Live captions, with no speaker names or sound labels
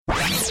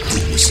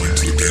listening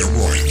to The Damn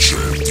Ryan Show,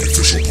 the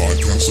official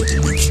podcast of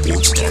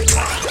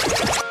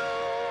theloopsports.com.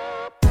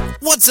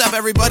 What's up,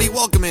 everybody?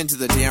 Welcome into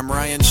The Damn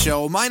Ryan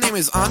Show. My name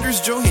is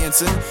Anders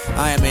Johanson.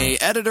 I am a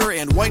editor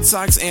and White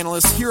Sox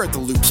analyst here at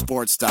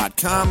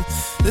theloopsports.com.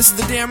 This is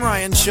The Damn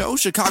Ryan Show,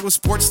 Chicago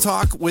sports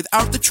talk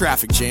without the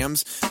traffic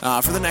jams.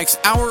 For the next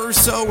hour or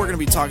so, we're going to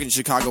be talking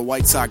Chicago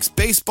White Sox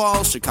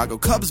baseball, Chicago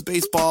Cubs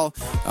baseball,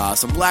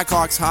 some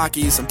Blackhawks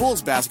hockey, some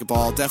Bulls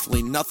basketball.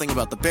 Definitely nothing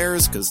about the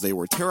Bears because they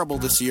were terrible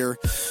this year.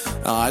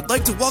 I'd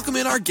like to welcome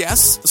in our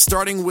guests,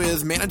 starting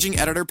with managing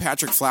editor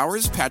Patrick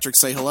Flowers. Patrick,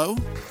 say hello.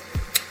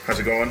 How's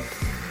it going?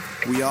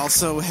 We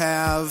also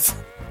have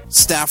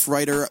staff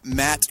writer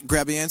Matt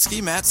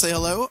Grabianski. Matt, say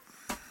hello.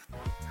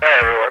 Hey,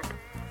 everyone.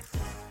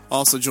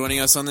 Also joining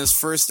us on this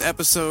first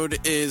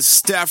episode is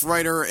staff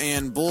writer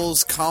and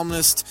Bulls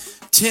columnist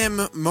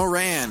Tim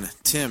Moran.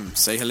 Tim,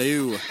 say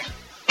hello.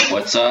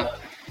 What's up?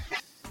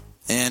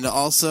 And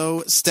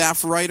also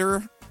staff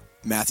writer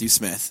Matthew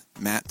Smith.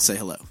 Matt, say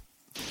hello.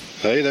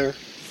 Hey there.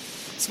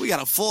 So we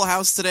got a full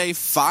house today,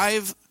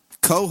 5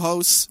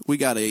 co-hosts. We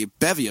got a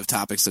bevy of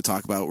topics to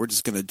talk about. We're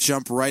just going to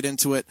jump right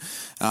into it.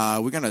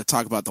 We're going to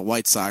talk about the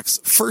White Sox.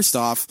 First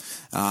off,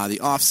 the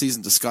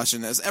offseason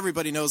discussion. As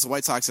everybody knows, the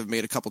White Sox have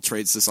made a couple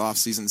trades this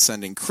offseason,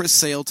 sending Chris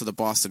Sale to the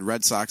Boston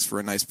Red Sox for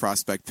a nice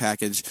prospect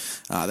package.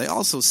 They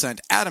also sent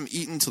Adam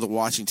Eaton to the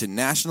Washington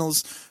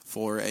Nationals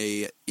for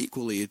a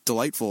equally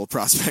delightful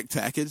prospect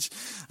package.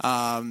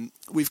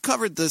 We've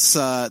covered this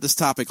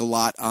topic a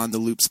lot on the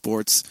Loop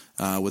Sports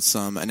with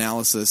some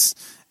analysis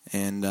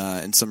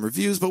and some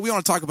reviews, but we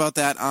want to talk about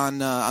that on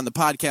the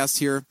podcast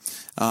here.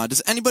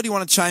 Does anybody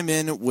want to chime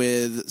in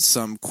with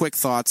some quick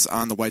thoughts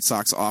on the White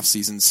Sox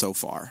offseason so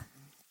far?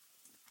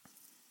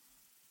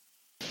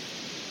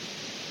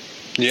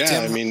 Yeah,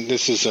 Tim? I mean,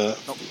 this is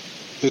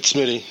it's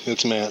Smitty,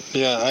 it's Matt.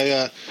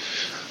 Yeah,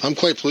 I'm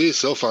quite pleased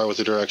so far with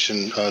the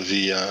direction of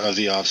the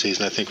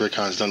offseason. I think Rick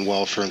Hahn's done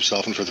well for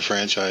himself and for the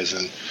franchise,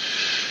 and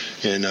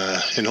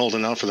in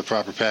holding out for the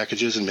proper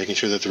packages and making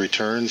sure that the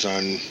returns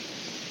on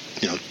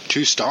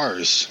 2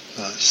 stars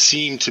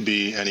seem to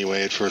be,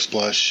 anyway, at first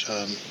blush,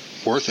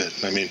 worth it.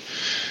 I mean,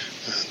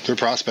 they're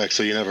prospects,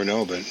 so you never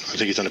know, but I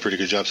think he's done a pretty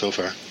good job so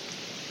far.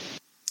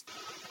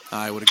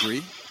 I would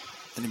agree.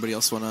 Anybody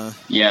else want to?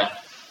 Yeah.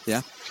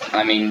 Yeah?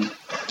 I mean,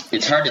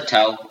 it's hard to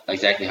tell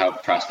exactly how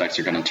prospects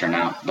are going to turn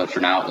out, but for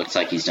now it looks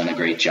like he's done a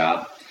great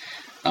job.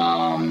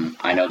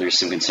 I know there's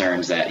some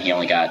concerns that he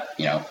only got,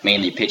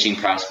 mainly pitching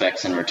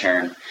prospects in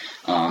return.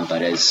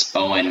 But as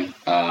Owen,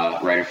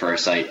 writer for our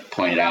site,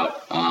 pointed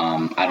out,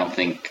 I don't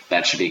think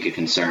that should be a good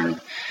concern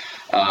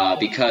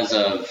because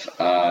of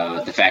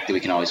the fact that we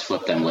can always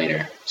flip them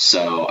later.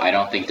 So I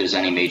don't think there's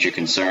any major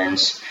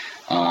concerns.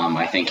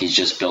 I think he's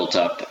just built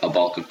up a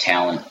bulk of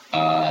talent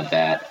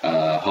that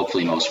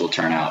hopefully most will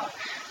turn out.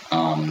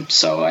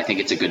 So I think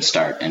it's a good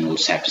start, and we'll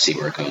just have to see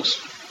where it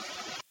goes.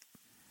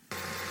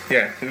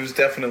 Yeah, it was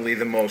definitely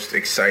the most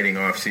exciting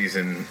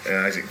offseason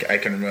I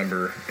can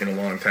remember in a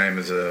long time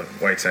as a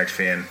White Sox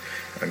fan.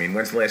 I mean,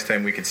 when's the last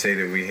time we could say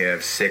that we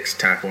have 6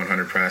 top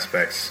 100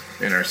 prospects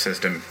in our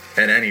system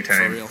at any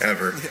time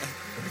ever? Yeah.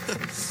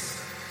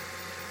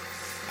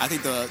 I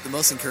think the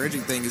most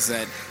encouraging thing is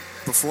that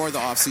before the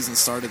offseason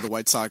started, the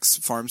White Sox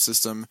farm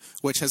system,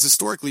 which has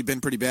historically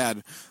been pretty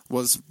bad,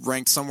 was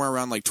ranked somewhere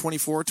around like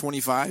 24,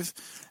 25.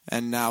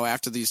 And now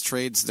after these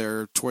trades,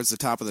 they're towards the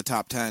top of the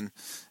top 10.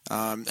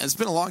 It's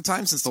been a long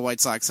time since the White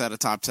Sox had a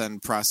top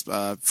 10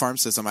 farm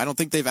system. I don't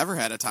think they've ever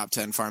had a top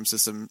 10 farm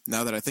system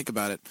now that I think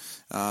about it.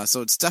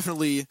 So it's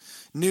definitely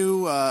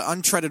new,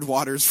 untreaded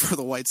waters for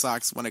the White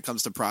Sox when it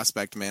comes to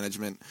prospect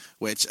management,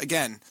 which,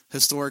 again,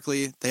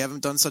 historically, they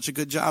haven't done such a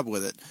good job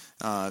with it.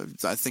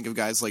 I think of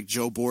guys like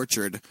Joe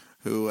Borchard,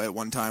 who at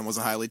one time was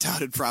a highly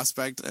touted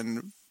prospect,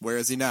 and where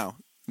is he now?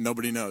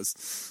 Nobody knows.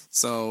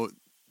 So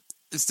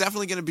it's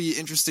definitely going to be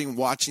interesting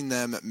watching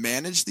them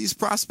manage these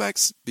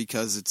prospects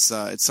because it's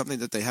something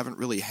that they haven't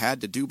really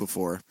had to do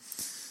before.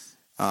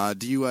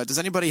 Does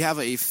anybody have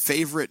a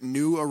favorite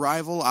new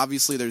arrival?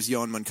 Obviously, there's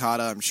Yoan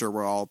Moncada. I'm sure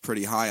we're all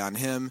pretty high on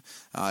him.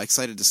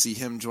 Excited to see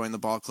him join the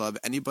ball club.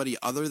 Anybody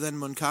other than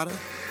Moncada?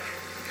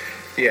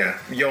 Yeah,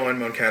 Yoan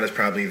Moncada is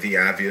probably the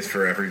obvious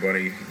for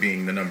everybody,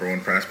 being the number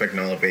 1 prospect in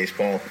all of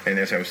baseball. And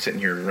as I was sitting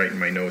here writing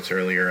my notes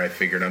earlier, I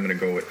figured I'm going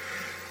to go with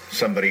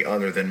somebody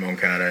other than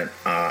Moncada.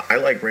 I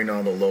like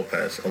Reynaldo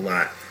Lopez a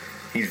lot.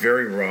 He's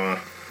very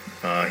raw.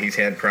 He's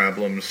had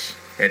problems.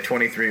 At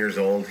 23 years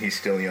old, he's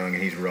still young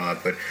and he's raw,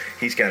 but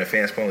he's got a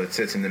fastball that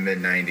sits in the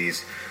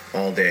mid-90s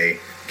all day,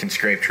 can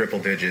scrape triple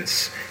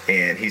digits,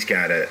 and he's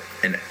got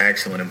an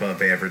excellent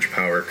above-average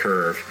power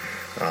curve.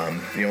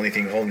 The only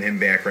thing holding him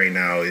back right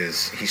now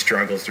is he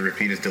struggles to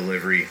repeat his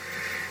delivery,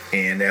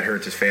 and that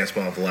hurts his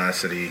fastball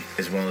velocity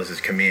as well as his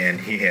command.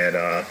 He had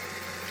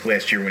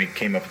last year when he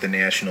came up with the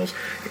Nationals,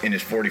 in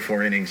his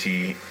 44 innings,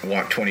 he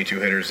walked 22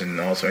 hitters and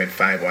also had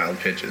 5 wild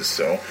pitches.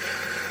 So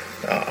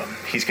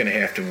he's going to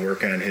have to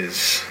work on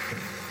his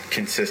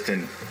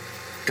consistent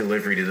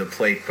delivery to the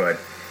plate, but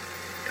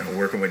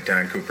working with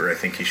Don Cooper, I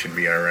think he should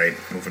be all right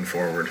moving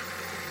forward.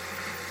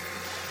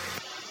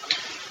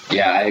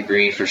 Yeah, I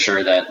agree for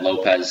sure that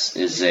Lopez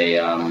is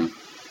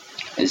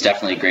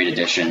definitely a great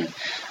addition.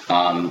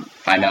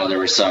 I know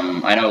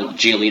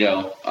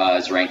Giolito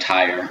is ranked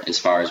higher as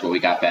far as what we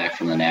got back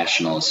from the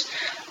Nationals,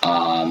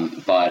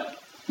 but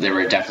there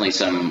were definitely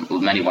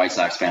many White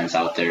Sox fans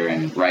out there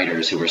and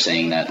writers who were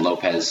saying that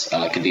Lopez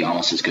could be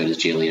almost as good as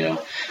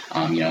Giolito.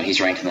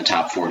 He's ranked in the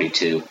top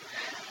 42.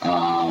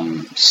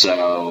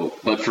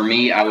 But for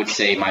me, I would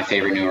say my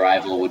favorite new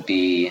arrival would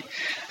be,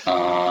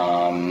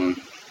 I'm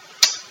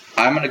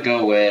going to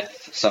go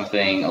with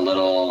something a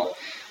little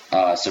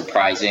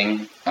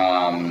surprising.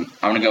 I'm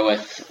going to go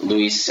with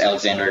Luis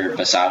Alexander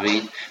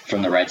Basavi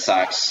from the Red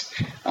Sox.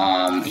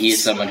 He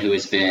is someone who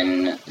has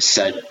been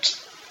said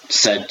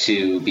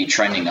to be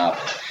trending up.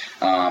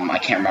 I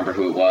can't remember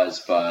who it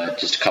was, but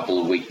just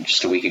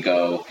a week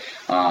ago,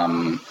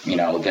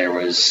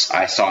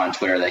 I saw on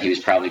Twitter that he was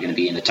probably going to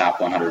be in the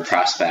top 100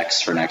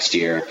 prospects for next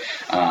year,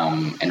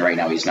 and right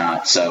now he's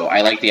not. So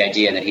I like the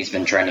idea that he's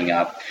been trending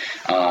up.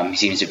 He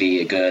seems to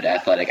be a good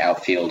athletic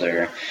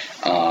outfielder,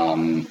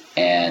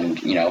 and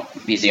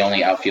he's the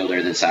only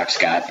outfielder the Sox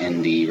got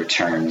in the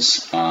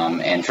returns.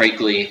 And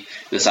frankly,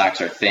 the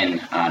Sox are thin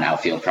on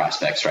outfield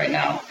prospects right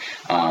now,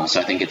 so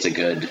I think it's a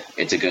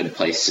good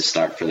place to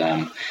start for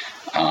them.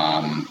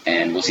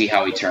 And we'll see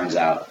how he turns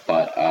out,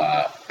 but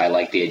I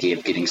like the idea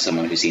of getting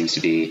someone who seems to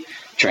be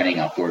trending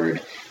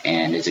upward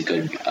and is a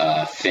good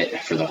fit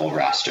for the whole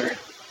roster.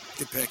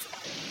 Good pick.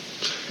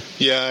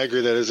 Yeah, I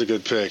agree. That is a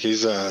good pick.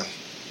 He's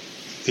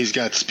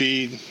got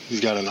speed,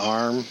 he's got an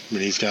arm, and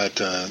he's got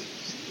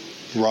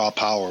raw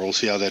power. We'll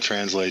see how that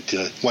translates.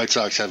 White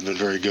Sox haven't been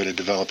very good at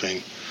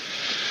developing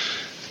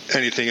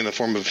anything in the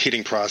form of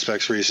hitting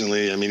prospects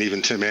recently. I mean,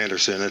 even Tim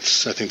Anderson, I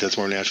think that's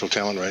more natural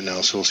talent right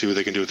now, so we'll see what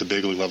they can do at the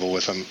big league level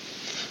with him.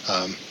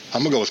 I'm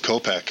going to go with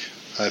Kopech.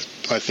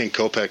 I think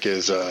Kopech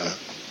is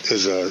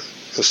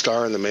a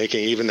star in the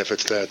making, even if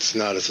that's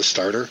not as a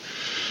starter.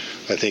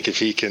 I think if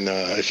he can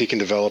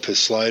develop his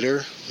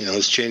slider,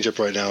 his changeup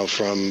right now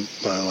from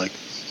like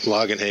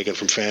Lagenhagen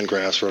from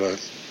Fangraphs wrote a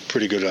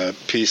pretty good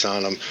piece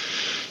on him.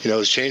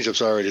 His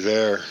changeup's already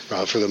there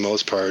for the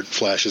most part,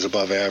 flashes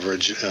above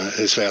average.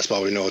 His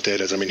fastball, we know what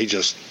that is. I mean,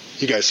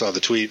 you guys saw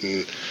the tweet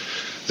and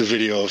the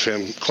video of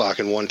him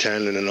clocking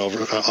 110 in an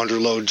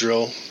underload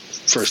drill,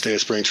 first day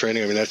of spring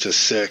training. I mean, that's just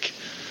sick.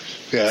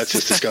 Yeah, that's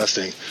just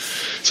disgusting.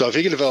 So if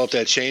he can develop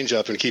that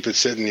changeup and keep it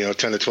sitting, 10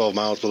 to 12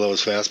 miles below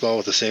his fastball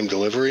with the same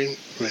delivery,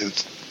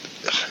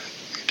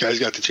 guy's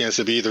got the chance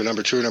to be either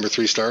number 2 or number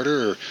 3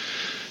 starter or,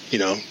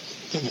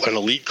 an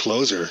elite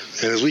closer.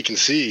 And as we can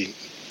see,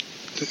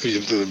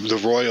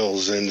 the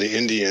Royals and the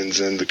Indians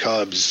and the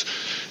Cubs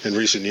in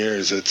recent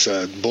years, it's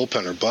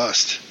bullpen or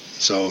bust.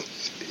 So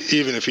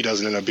even if he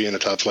doesn't end up being a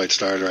top flight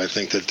starter, I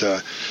think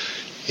that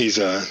he's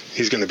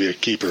going to be a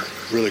keeper.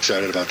 Really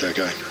excited about that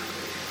guy.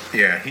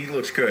 Yeah, he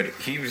looks good.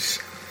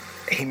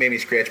 He made me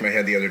scratch my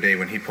head the other day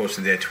when he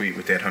posted that tweet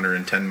with that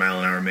 110 mile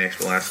an hour max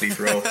velocity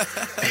throw.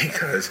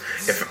 Because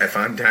if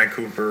I'm Don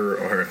Cooper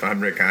or if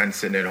I'm Rick Hahn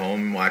sitting at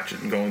home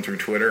going through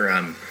Twitter,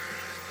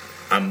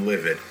 I'm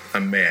livid.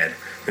 I'm mad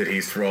that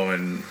he's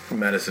throwing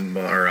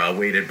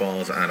weighted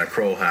balls on a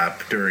crow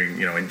hop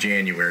during, in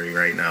January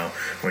right now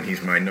when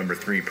he's my number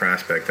 3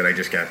 prospect that I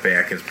just got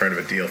back as part of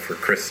a deal for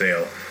Chris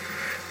Sale.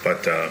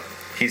 But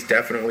he's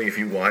definitely, if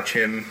you watch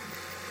him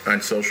on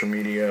social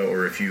media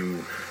or if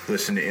you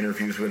listen to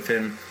interviews with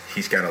him,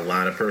 he's got a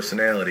lot of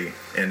personality,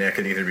 and that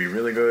could either be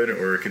really good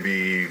or it could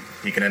be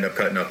he can end up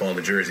cutting up all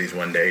the jerseys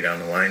one day down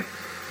the line.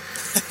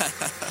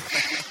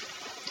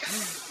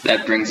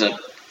 That brings up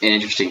an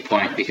interesting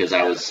point because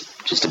I was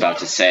just about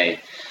to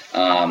say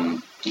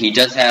he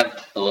does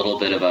have a little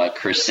bit of a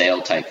Chris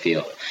Sale type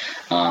feel.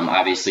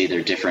 Obviously,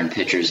 they're different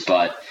pitchers,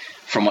 but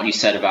from what you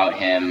said about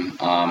him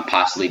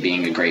possibly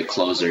being a great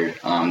closer,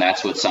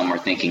 that's what some were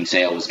thinking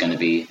Sale was going to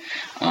be.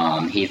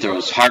 He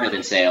throws harder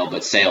than Sale,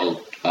 but Sale,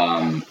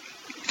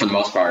 for the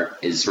most part,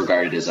 is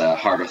regarded as a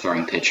harder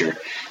throwing pitcher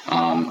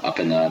up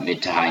in the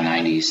mid to high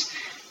 90s.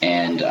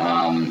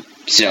 And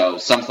so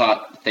some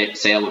thought that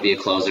Sale would be a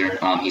closer.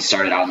 He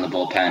started out in the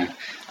bullpen.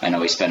 I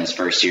know he spent his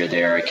first year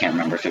there. I can't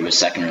remember if it was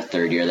second or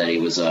third year that he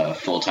was a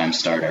full-time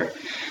starter.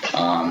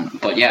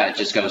 But yeah, it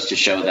just goes to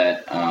show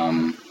that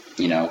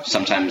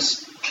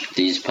sometimes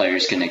these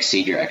players can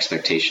exceed your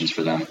expectations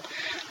for them,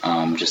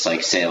 just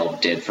like Sale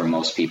did for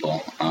most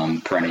people,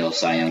 perennial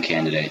Cy Young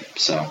candidate.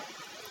 So,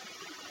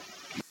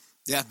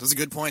 yeah, those are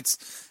good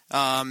points.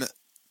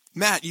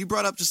 Matt, you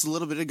brought up just a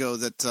little bit ago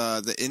that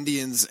the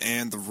Indians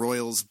and the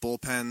Royals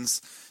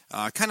bullpens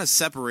kind of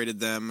separated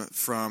them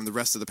from the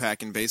rest of the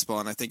pack in baseball,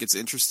 and I think it's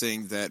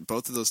interesting that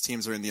both of those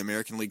teams are in the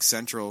American League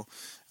Central.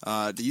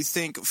 Do you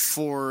think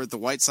for the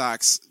White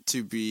Sox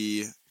to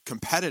be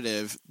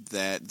competitive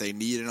that they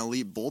need an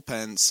elite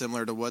bullpen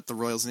similar to what the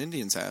Royals and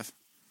Indians have?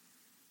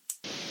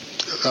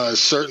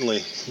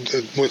 Certainly,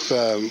 with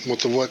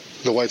what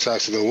the White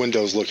Sox and the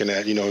window's looking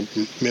at,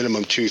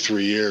 minimum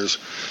 2-3 years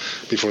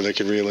before they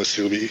could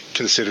realistically be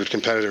considered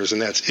competitors,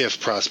 and that's if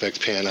prospects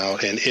pan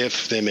out and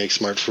if they make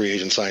smart free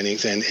agent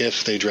signings and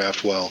if they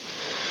draft well.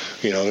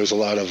 There's a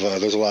lot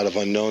of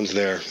unknowns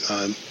there.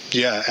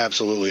 Yeah,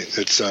 absolutely.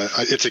 It's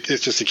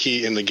just a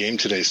key in the game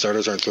today.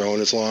 Starters aren't throwing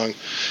as long.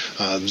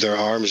 Their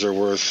arms are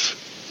worth,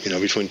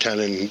 between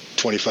 $10 and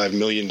 $25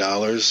 million.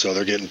 So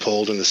they're getting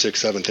pulled in the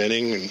 6th, 7th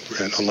inning,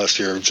 and unless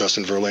you're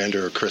Justin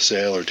Verlander or Chris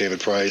Sale or David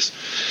Price,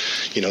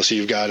 so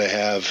you've got to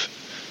have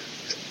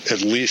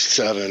at least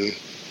 7,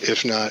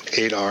 if not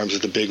 8 arms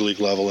at the big league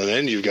level, and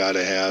then you've got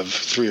to have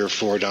 3 or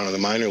 4 down in the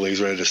minor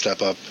leagues ready to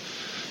step up,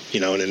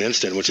 in an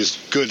instant, which is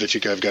good that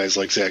you have guys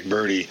like Zach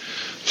Birdie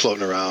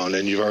floating around,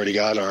 and you've already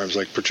got arms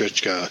like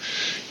Petrichka,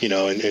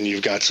 and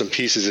you've got some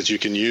pieces that you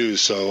can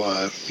use.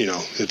 So,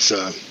 it's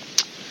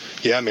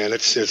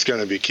it's going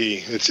to be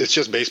key. It's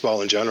just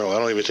baseball in general. I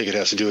don't even think it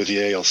has to do with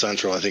the AL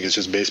Central. I think it's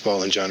just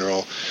baseball in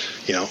general.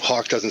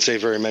 Hawk doesn't say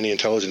very many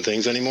intelligent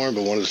things anymore,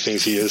 but one of the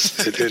things he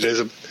is,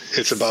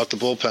 it's about the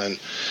bullpen.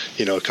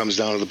 It comes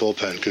down to the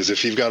bullpen, because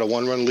if you've got a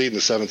 1-run lead in the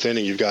 7th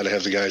inning, you've got to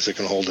have the guys that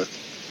can hold it.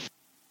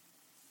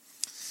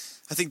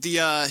 I think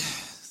the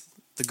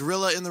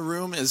gorilla in the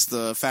room is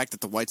the fact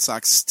that the White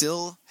Sox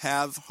still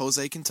have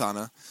Jose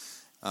Quintana.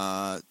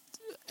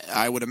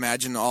 I would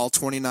imagine all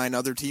 29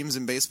 other teams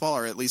in baseball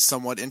are at least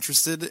somewhat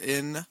interested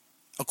in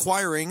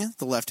acquiring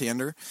the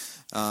left-hander.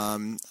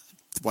 The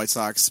White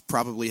Sox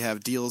probably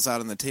have deals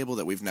out on the table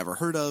that we've never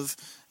heard of.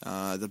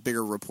 The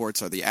bigger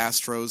reports are the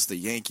Astros, the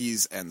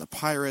Yankees, and the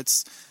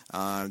Pirates.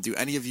 Do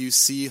any of you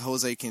see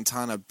Jose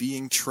Quintana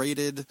being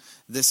traded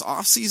this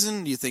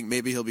offseason? Do you think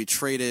maybe he'll be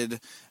traded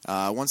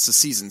once the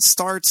season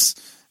starts?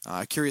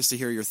 Curious to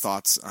hear your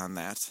thoughts on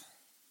that.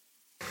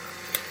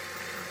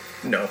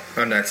 No,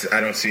 I'm not. I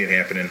don't see it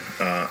happening.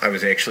 I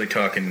was actually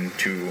talking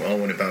to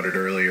Owen about it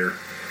earlier.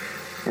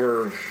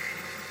 We're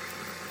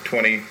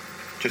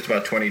just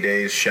about 20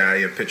 days shy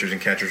of pitchers and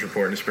catchers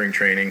reporting to spring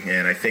training,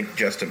 and I think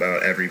just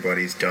about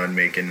everybody's done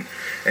making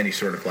any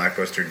sort of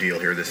blockbuster deal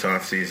here this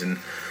offseason.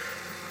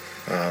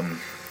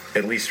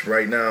 At least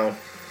right now,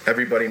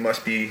 everybody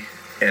must be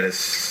at a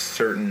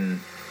certain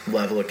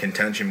level of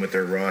contention with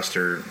their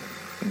roster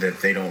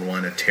that they don't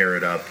want to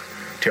tear up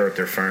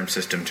their farm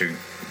system to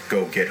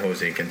go get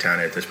Jose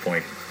Quintana at this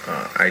point.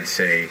 I'd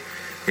say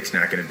it's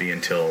not going to be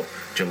until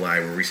July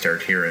where we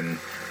start hearing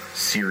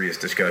serious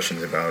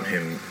discussions about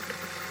him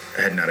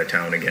heading out of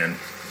town again.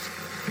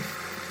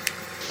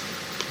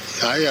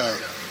 I'm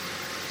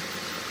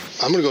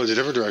going to go to a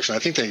different direction. I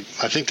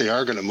think they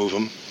are going to move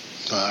him.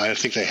 I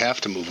think they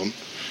have to move him.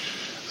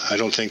 I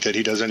don't think that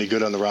he does any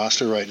good on the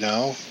roster right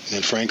now,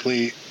 and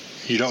frankly,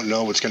 you don't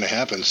know what's going to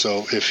happen.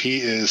 So if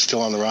he is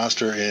still on the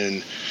roster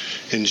in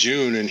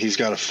June and he's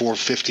got a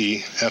 450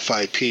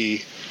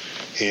 FIP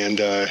and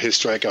his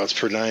strikeouts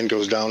per 9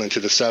 goes down into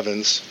the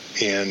 7s,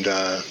 and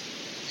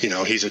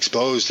he's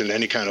exposed in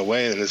any kind of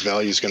way, then his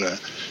value is going to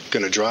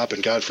drop,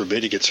 and God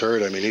forbid he gets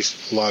hurt. I mean,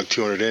 he's logged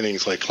 200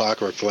 innings like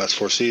clockwork the last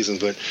 4 seasons,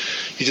 but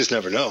you just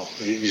never know.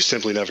 You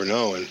simply never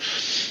know.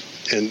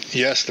 And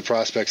yes, the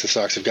prospects the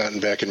Sox have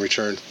gotten back in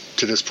return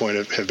to this point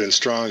have been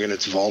strong, and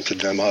it's vaulted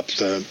them up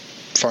the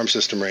farm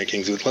system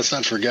rankings. But let's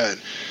not forget,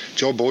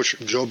 Joe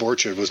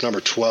Borchard was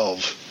number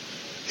 12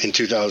 in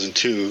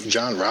 2002.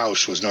 John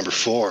Roush was number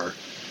 4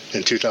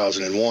 in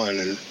 2001,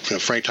 and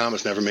Frank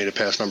Thomas never made it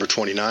past number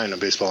 29 on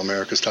Baseball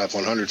America's Top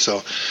 100.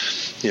 So,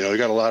 we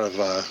got a lot of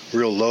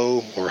real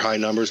low or high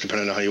numbers,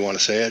 depending on how you want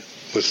to say it,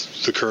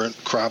 with the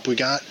current crop we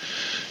got.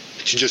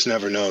 But you just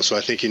never know. So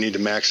I think you need to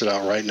max it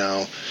out right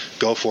now.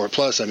 Go for it.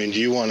 Plus, I mean, do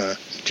you want to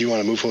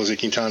move Jose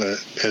Quintana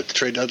at the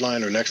trade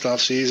deadline or next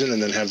offseason,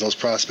 and then have those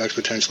prospects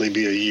potentially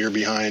be a year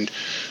behind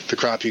the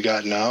crop you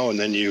got now? And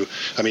then you're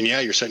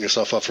setting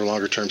yourself up for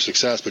longer-term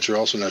success, but you're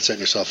also not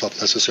setting yourself up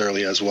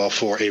necessarily as well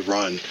for a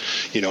run,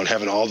 and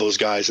having all those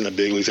guys in the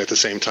big leagues at the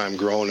same time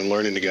growing and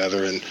learning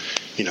together, and,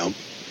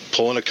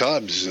 pulling the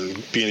Cubs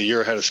and being a year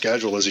ahead of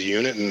schedule as a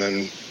unit, and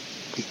then,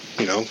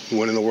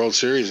 winning the World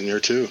Series in year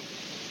 2.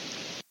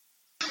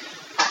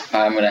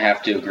 I'm going to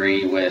have to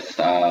agree with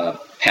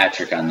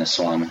Patrick on this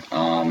one.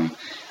 The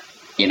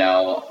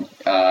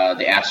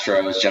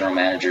Astros general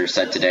manager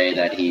said today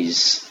that he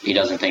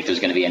doesn't think there's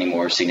going to be any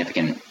more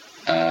significant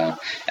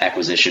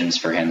acquisitions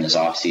for him this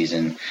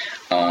offseason.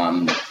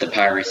 The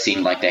Pirates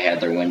seemed like they had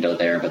their window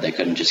there, but they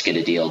couldn't just get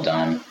a deal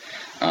done.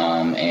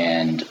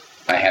 And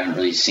I haven't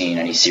really seen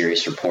any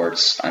serious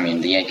reports. I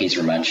mean, the Yankees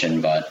were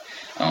mentioned, but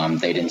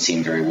they didn't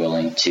seem very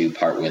willing to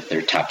part with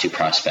their top 2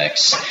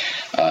 prospects,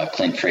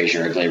 Clint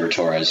Frazier or Gleyber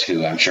Torres,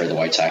 who I'm sure the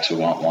White Sox would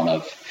want one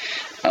of.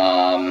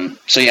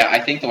 I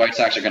think the White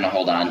Sox are going to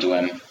hold on to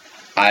him.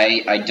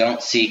 I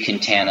don't see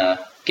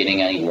Quintana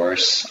getting any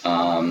worse.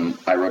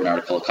 I wrote an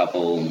article a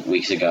couple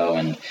weeks ago,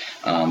 and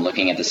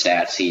looking at the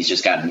stats, he's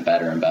just gotten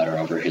better and better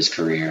over his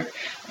career.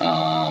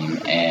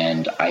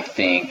 And I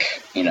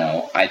think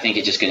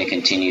it's just going to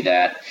continue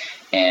that.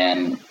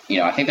 And,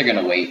 I think they're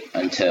going to wait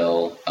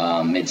until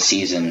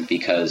mid-season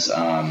because,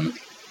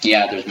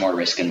 there's more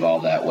risk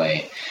involved that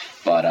way.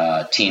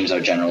 But teams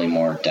are generally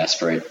more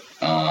desperate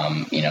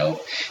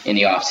In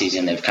the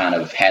offseason, they've kind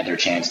of had their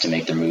chance to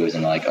make their moves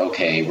and like,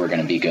 okay, we're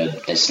going to be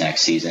good this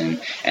next season.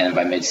 And then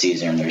by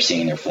midseason, they're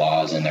seeing their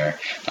flaws and they're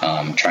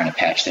trying to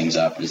patch things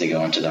up as they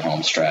go into the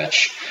home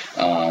stretch.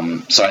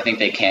 So I think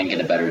they can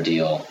get a better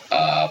deal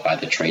by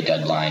the trade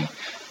deadline.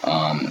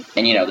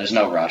 There's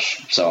no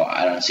rush, so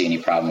I don't see any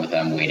problem with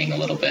them waiting a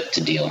little bit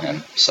to deal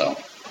him. So,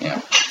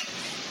 yeah.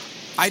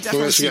 I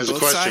definitely see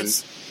both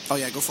sides. Oh,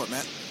 yeah, go for it,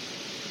 Matt.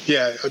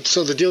 Yeah,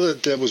 so the deal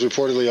that was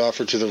reportedly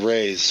offered to the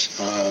Rays,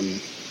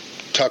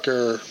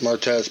 Tucker,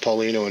 Martez,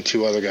 Paulino, and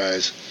 2 other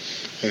guys,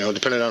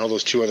 depending on who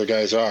those 2 other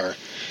guys are.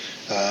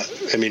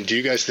 Do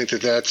you guys think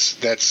that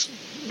that's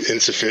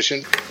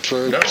insufficient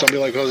for somebody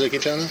like Jose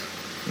Quintana?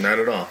 Not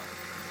at all.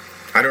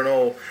 I don't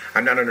know.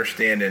 I'm not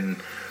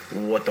understanding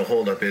what the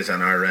holdup is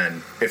on our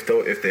end. If the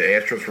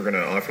Astros were going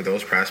to offer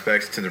those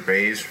prospects to the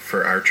Rays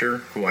for Archer,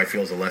 who I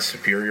feel is a less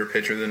superior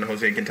pitcher than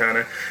Jose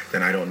Quintana,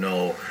 then I don't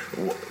know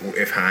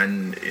if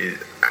Han is.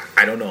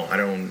 I don't know. I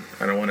don't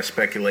want to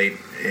speculate.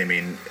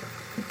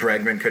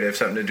 Bregman could have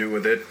something to do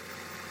with it.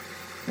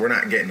 We're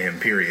not getting him,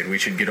 period. We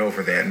should get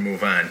over that and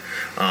move on.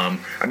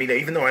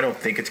 Even though I don't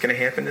think it's going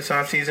to happen this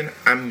offseason,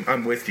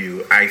 I'm with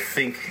you. I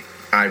think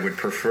I would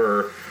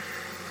prefer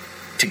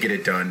to get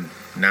it done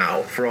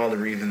now for all the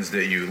reasons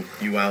that you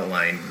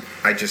outlined.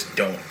 I just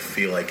don't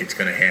feel like it's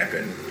going to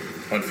happen,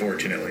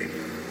 unfortunately.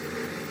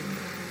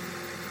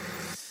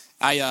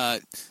 I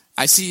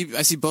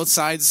see both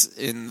sides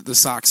in the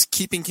Sox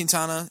keeping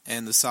Quintana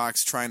and the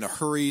Sox trying to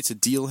hurry to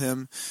deal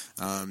him.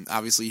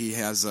 Obviously,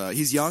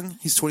 he's young.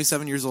 He's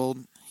 27 years old.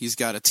 He's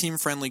got a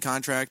team-friendly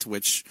contract,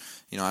 which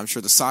I'm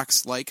sure the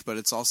Sox like, but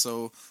it's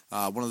also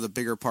one of the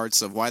bigger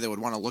parts of why they would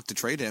want to look to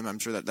trade him. I'm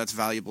sure that's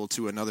valuable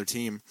to another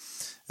team.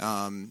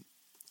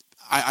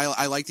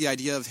 I like the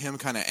idea of him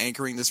kind of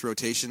anchoring this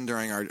rotation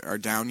during our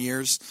down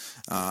years.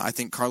 I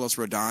think Carlos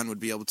Rodon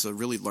would be able to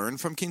really learn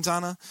from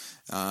Quintana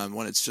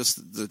when it's just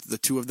the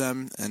 2 of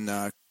them,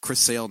 and Chris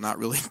Sale not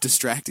really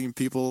distracting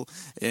people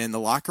in the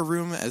locker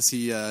room as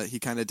he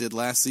kind of did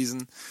last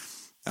season.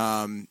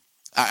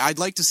 I'd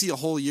like to see a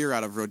whole year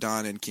out of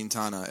Rodon and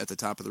Quintana at the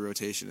top of the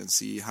rotation and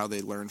see how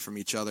they learn from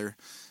each other.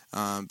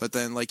 But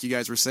then, like you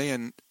guys were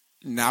saying,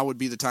 now would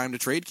be the time to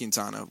trade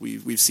Quintana.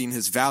 We've seen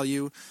his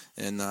value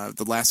in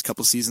the last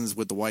couple seasons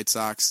with the White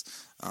Sox.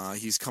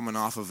 He's coming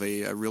off of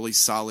a really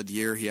solid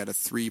year. He had a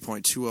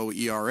 3.20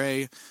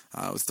 ERA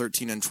with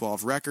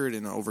 13-12 record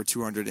and over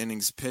 200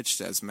 innings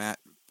pitched, as Matt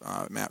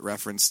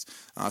referenced.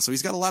 So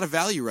he's got a lot of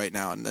value right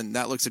now, and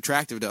that looks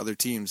attractive to other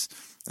teams.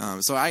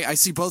 So I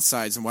see both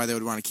sides and why they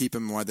would want to keep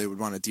him and why they would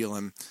want to deal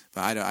him.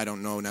 But I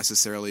don't know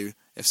necessarily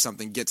if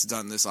something gets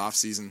done this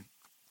offseason.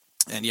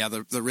 And yeah,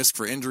 the risk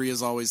for injury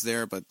is always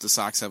there, but the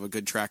Sox have a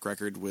good track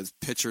record with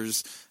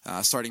pitchers,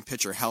 starting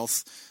pitcher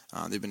health.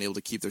 They've been able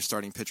to keep their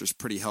starting pitchers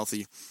pretty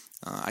healthy.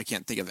 I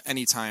can't think of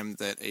any time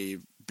that a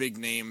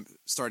big-name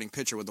starting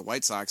pitcher with the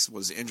White Sox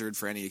was injured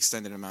for any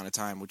extended amount of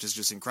time, which is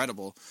just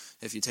incredible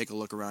if you take a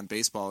look around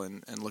baseball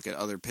and look at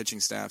other pitching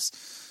staffs.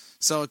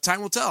 So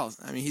time will tell.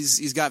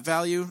 He's got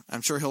value.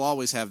 I'm sure he'll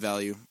always have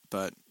value,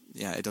 but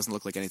yeah, it doesn't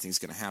look like anything's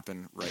going to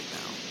happen right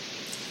now.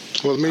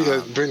 Well,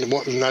 let me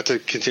bring not to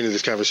continue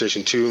this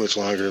conversation too much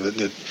longer.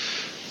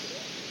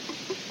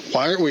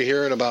 Why aren't we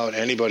hearing about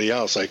anybody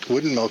else? Like,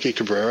 wouldn't Melky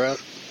Cabrera?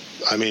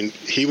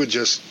 He would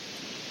just.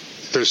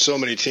 There's so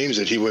many teams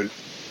that he would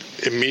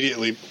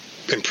immediately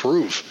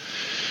improve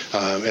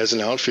as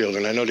an outfielder.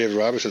 And I know David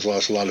Robertson's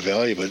lost a lot of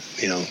value, but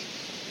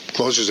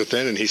closers are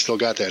thin, and he's still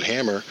got that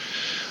hammer.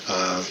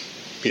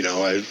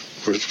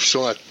 We're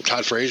still not.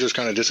 Todd Frazier's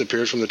kind of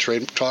disappeared from the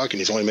trade talk, and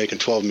he's only making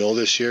 $12 million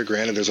this year.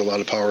 Granted, there's a lot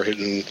of power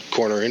hitting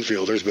corner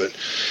infielders, but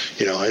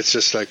it's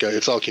just like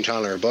it's all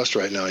Quintana or bust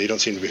right now. You don't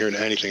seem to be hearing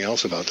anything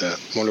else about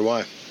that. Wonder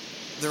why.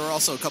 There were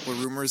also a couple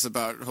of rumors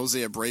about Jose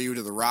Abreu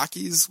to the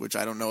Rockies, which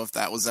I don't know if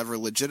that was ever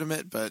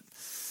legitimate, but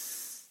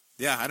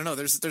yeah, I don't know.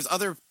 There's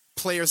other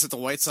players at the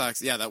White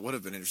Sox. Yeah, that would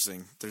have been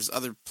interesting. There's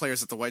other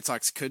players that the White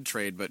Sox could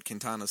trade, but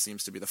Quintana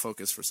seems to be the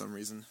focus for some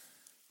reason.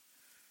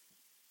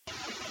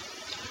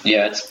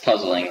 Yeah, it's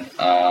puzzling.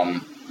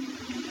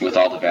 With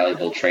all the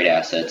valuable trade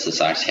assets the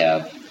Sox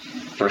have,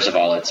 first of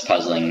all, it's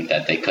puzzling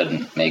that they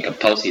couldn't make a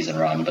postseason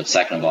run, but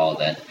second of all,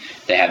 that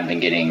they haven't been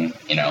getting,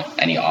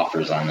 any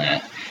offers on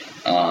that.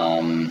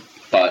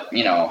 But,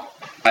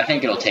 I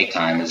think it'll take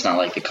time. It's not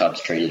like the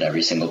Cubs traded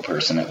every single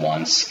person at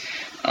once.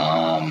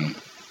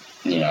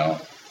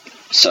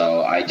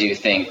 So I do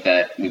think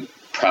that we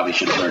probably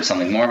should have learned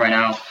something more by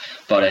now,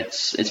 but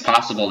it's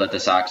possible that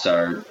the Sox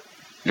are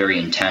very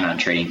intent on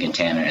trading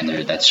Quintana, and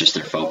that's just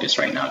their focus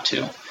right now,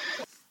 too.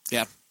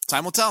 Yeah,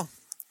 time will tell.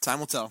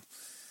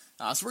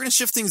 So we're going to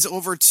shift things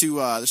over to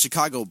the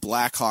Chicago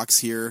Blackhawks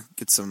here,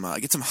 get some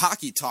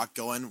hockey talk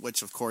going,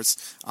 which, of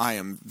course, I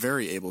am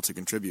very able to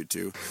contribute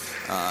to.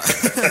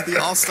 The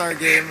All-Star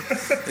game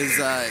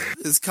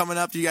is coming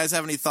up. Do you guys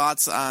have any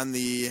thoughts on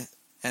the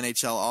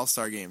NHL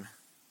All-Star game?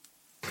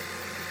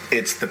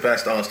 It's the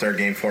best All-Star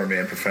game format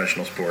in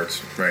professional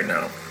sports right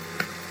now.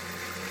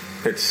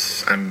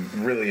 I'm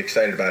really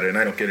excited about it, and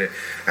I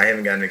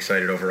haven't gotten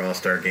excited over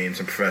All-Star games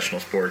in professional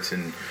sports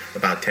in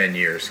about 10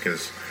 years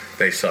because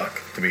they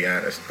suck, to be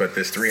honest. But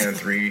this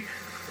 3-on-3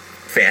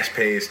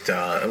 fast-paced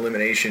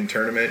elimination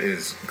tournament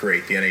is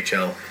great. The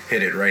NHL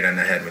hit it right on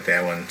the head with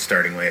that one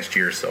starting last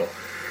year, so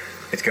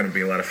it's going to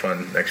be a lot of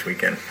fun next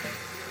weekend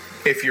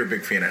if you're a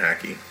big fan of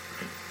hockey.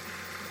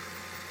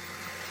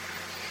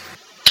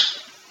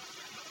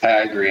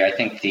 I agree. I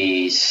think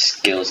the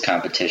skills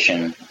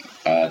competition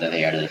that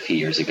they added a few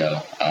years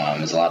ago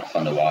is a lot of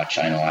fun to watch.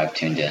 I know I've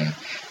tuned in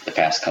the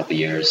past couple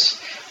years.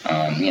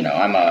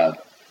 I'm a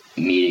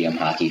medium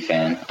hockey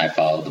fan. I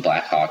follow the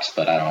Blackhawks,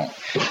 but I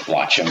don't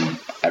watch them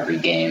every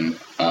game.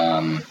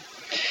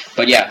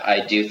 But yeah,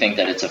 I do think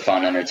that it's a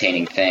fun,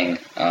 entertaining thing.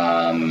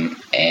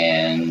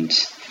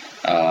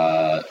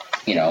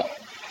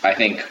 I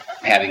think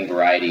having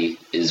variety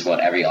is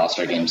what every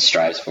All-Star game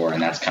strives for,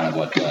 and that's kind of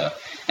what the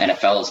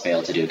NFL has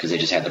failed to do because they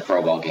just had the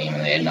Pro Bowl game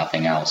and they had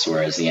nothing else,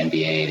 whereas the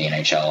NBA, the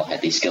NHL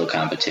had these skill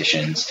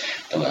competitions.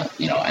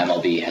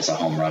 MLB has a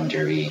home run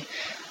derby.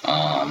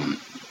 I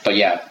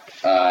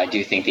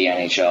do think the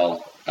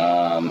NHL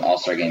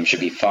All-Star game should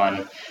be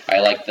fun. I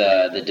like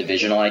the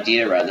divisional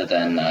idea rather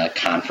than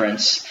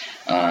conference.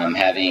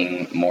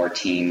 Having more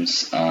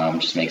teams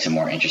just makes it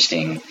more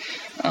interesting.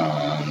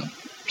 I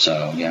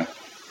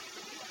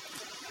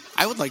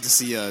would like to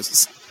see a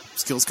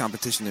skills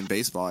competition in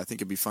baseball. I think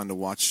it'd be fun to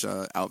watch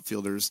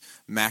outfielders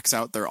max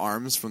out their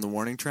arms from the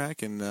warning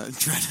track and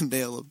try to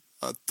nail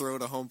a throw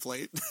to home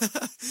plate.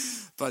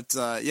 But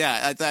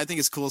I think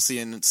it's cool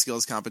seeing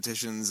skills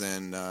competitions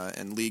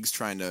and leagues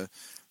trying to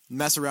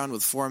mess around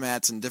with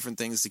formats and different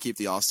things to keep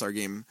the All-Star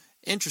game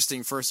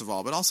interesting, first of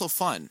all, but also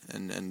fun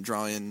and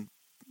draw in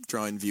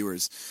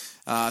viewers.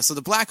 So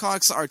the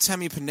Blackhawks,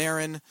 Artemi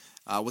Panarin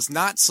was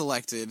not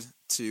selected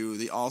to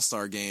the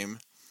All-Star game.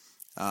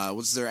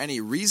 Was there any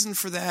reason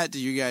for that? Do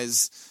you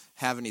guys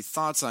have any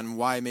thoughts on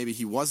why maybe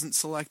he wasn't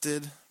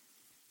selected?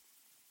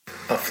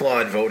 A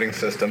flawed voting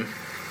system.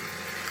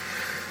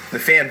 The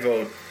fan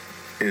vote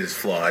is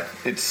flawed.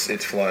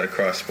 It's flawed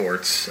across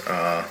sports.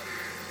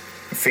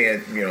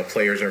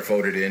 Players are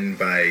voted in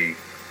by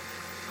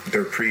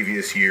their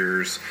previous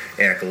year's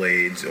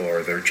accolades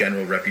or their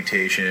general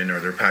reputation or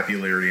their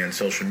popularity on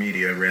social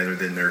media rather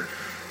than their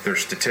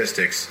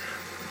statistics.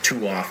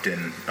 Too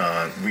often,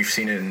 we've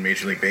seen it in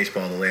Major League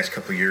Baseball the last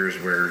couple of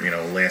years where,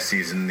 last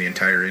season the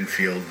entire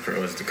infield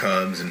was the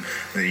Cubs, and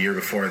the year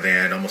before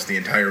that almost the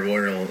entire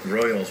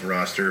Royals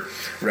roster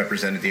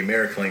represented the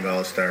American League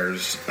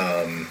All-Stars.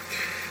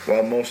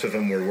 While most of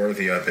them were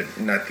worthy of it,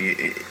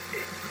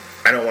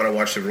 I don't want to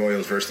watch the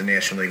Royals versus the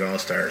National League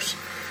All-Stars.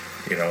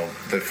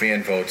 The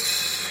fan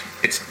votes,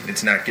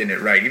 it's not getting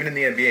it right. Even in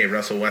the NBA,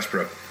 Russell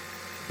Westbrook,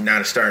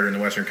 not a starter in the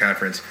Western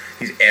Conference.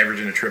 He's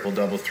averaging a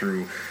triple-double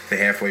through the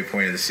halfway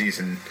point of the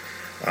season.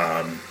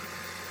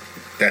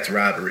 That's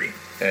robbery.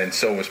 And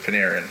so was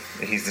Panarin.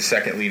 He's the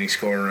second leading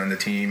scorer on the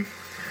team.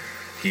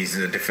 He's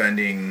the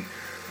defending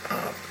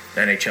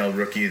NHL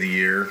Rookie of the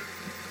Year.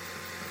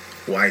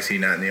 Why is he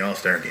not in the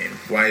All-Star game?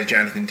 Why is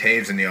Jonathan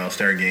Toews in the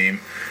All-Star game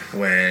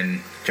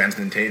when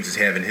Jonathan Toews is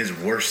having his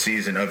worst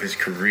season of his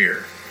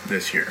career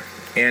this year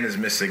and has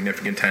missed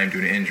significant time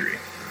due to injury?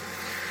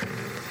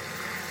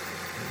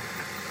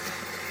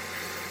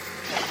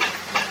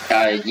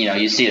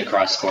 You see it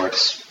across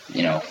sports,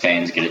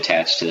 fans get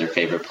attached to their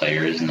favorite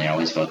players and they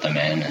always vote them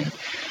in. And,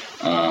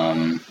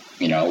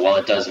 while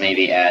it does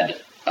maybe add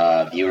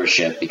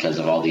viewership because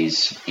of all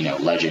these,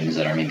 legends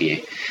that are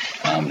maybe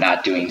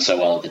not doing so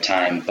well at the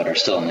time but are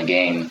still in the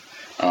game,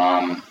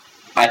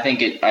 I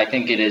think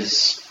it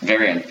is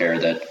very unfair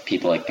that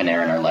people like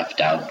Panarin are left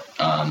out,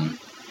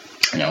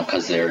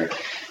 because they're,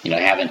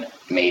 haven't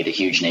made a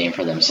huge name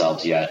for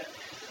themselves yet.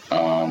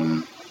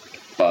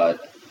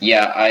 But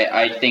yeah,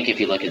 I think if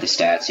you look at the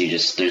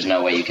stats, there's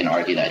no way you can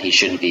argue that he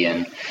shouldn't be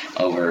in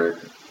over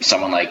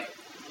someone like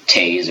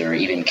Toews or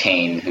even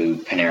Kane, who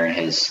Panarin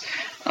has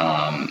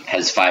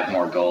 5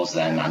 more goals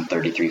than on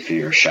 33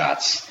 fewer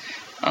shots.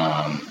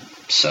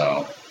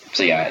 So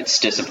yeah, it's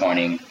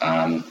disappointing.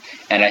 And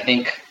I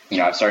think,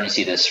 I'm starting to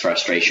see this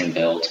frustration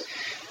build.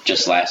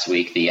 Just last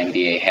week, the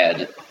NBA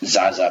had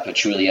Zaza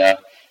Pachulia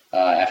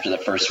after the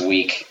first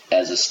week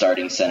as a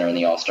starting center in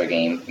the All-Star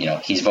game.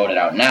 He's voted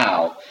out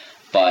now.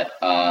 But,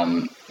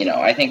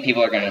 I think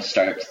people are going to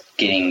start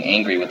getting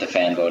angry with the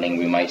fan voting.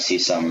 We might see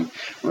some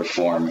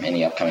reform in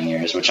the upcoming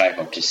years, which I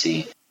hope to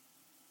see.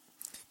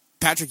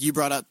 Patrick, you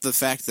brought up the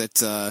fact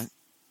that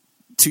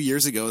 2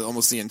 years ago,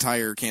 almost the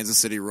entire Kansas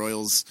City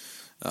Royals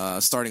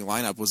starting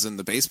lineup was in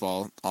the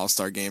baseball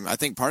All-Star game. I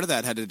think part of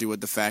that had to do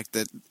with the fact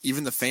that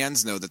even the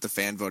fans know that the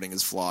fan voting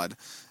is flawed.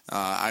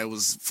 I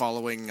was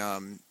following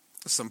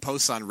some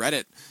posts on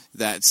Reddit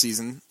that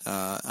season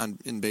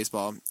in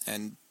baseball,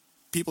 and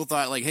people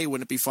thought, like, hey,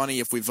 wouldn't it be funny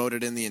if we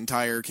voted in the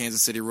entire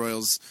Kansas City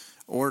Royals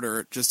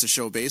order just to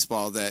show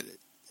baseball that,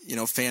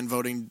 fan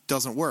voting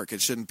doesn't work.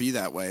 It shouldn't be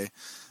that way.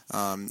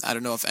 I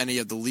don't know if any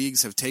of the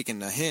leagues have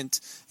taken a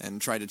hint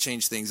and tried to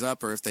change things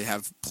up or if they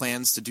have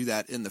plans to do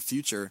that in the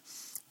future.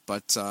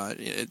 But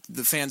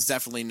the fans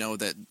definitely know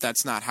that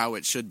that's not how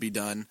it should be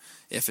done.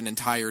 If an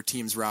entire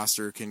team's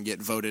roster can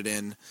get voted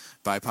in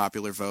by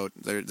popular vote,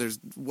 there's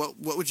what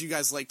would you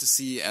guys like to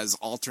see as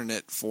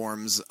alternate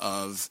forms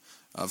of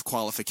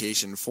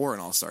qualification for an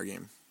All-Star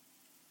game?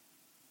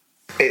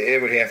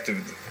 It would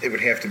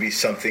have to be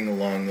something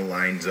along the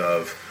lines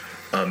of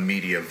a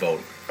media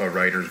vote, a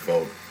writer's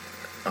vote.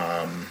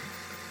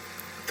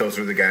 Those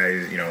are the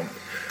guys,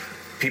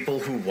 people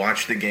who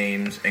watch the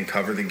games and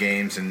cover the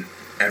games and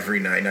every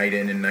night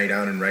in and night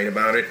out and write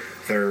about it.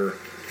 They're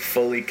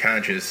fully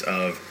conscious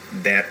of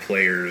that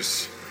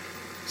player's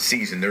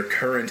season, their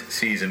current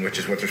season, which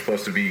is what they're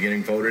supposed to be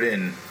getting voted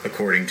in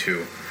according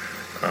to.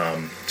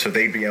 So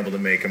they'd be able to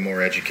make a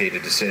more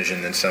educated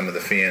decision than some of the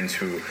fans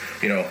who,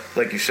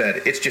 like you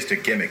said, it's just a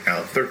gimmick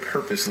now. They're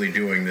purposely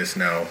doing this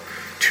now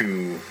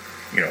to,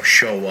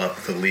 show up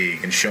the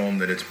league and show them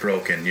that it's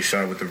broken. You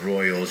saw it with the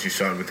Royals, you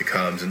saw it with the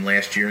Cubs, and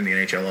last year in the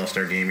NHL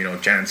All-Star game,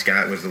 John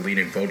Scott was the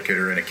leading vote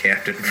getter and a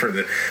captain for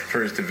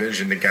his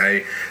division. The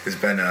guy has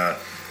been a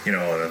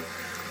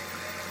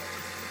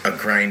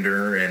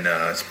grinder and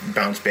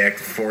bounced back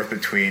and forth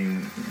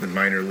between the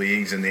minor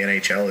leagues and the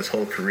NHL his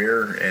whole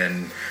career,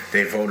 and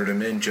they voted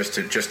him in just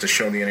to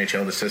show the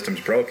NHL the system's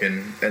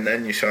broken. And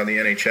then you saw the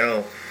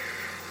NHL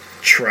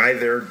try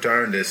their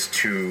darndest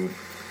to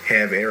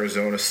have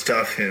Arizona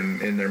stuff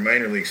him in their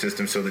minor league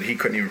system so that he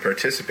couldn't even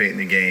participate in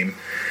the game.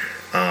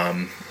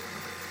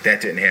 That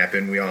didn't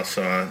happen. We all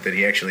saw that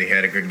he actually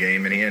had a good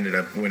game, and he ended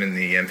up winning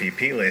the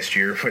MVP last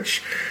year,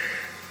 which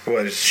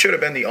should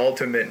have been the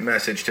ultimate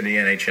message to the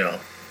NHL.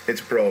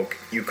 It's broke.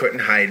 You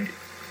couldn't hide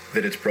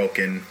that it's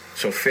broken,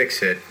 so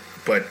fix it.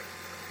 But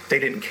they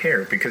didn't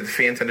care because the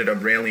fans ended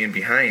up rallying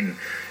behind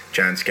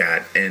John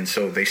Scott, and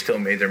so they still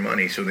made their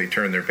money, so they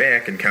turned their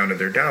back and counted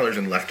their dollars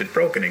and left it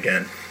broken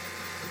again.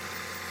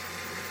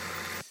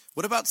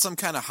 What about some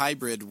kind of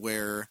hybrid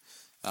where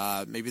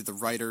maybe the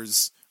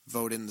writers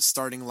vote in the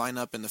starting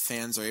lineup and the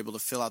fans are able to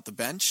fill out the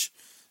bench?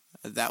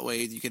 That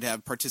way you could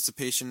have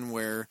participation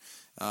where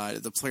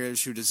the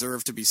players who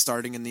deserve to be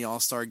starting in the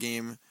All-Star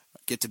game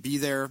get to be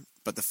there,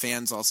 but the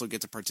fans also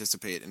get to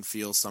participate and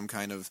feel some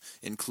kind of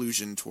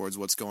inclusion towards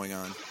what's going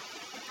on.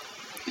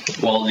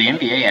 Well, the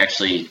NBA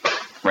actually,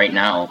 right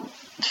now,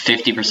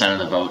 50% of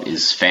the vote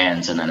is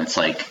fans, and then it's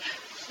like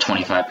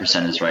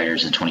 25% is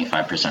writers and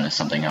 25% is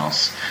something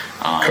else.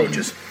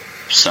 Coaches.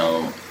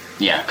 So,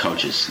 yeah,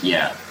 coaches.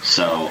 Yeah.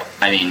 So,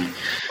 I mean,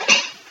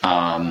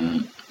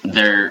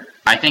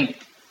 I think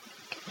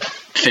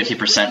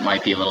 50%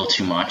 might be a little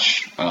too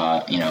much,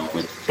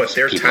 with but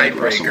their people like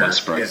Russell tiebreaker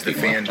Westbrook is the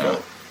fan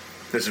vote.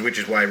 Which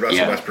is why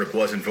Russell Westbrook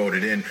wasn't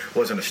voted in,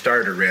 wasn't a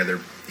starter, rather.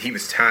 He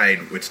was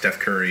tied with Steph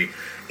Curry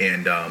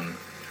and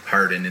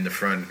Harden in the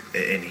front,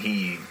 and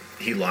he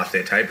lost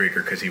that tiebreaker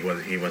because he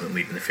wasn't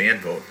leading the fan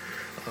vote.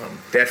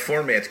 That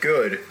format's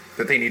good,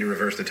 but they need to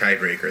reverse the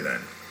tiebreaker then,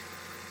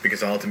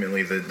 because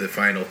ultimately the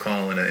final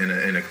call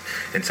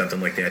in something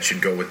like that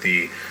should go with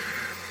the,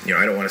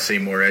 I don't want to say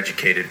more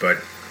educated, but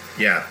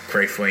yeah,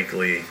 quite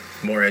frankly,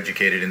 more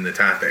educated in the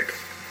topic.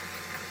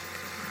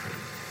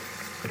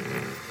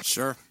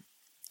 Sure.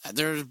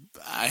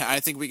 I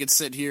think we could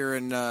sit here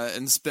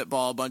and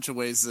spitball a bunch of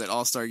ways that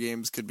All-Star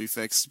games could be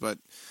fixed, but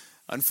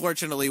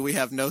unfortunately, we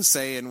have no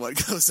say in what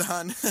goes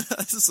on,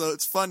 so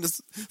it's fun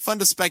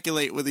to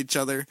speculate with each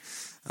other.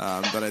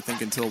 But I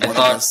think until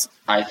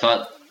I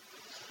thought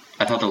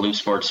the Loop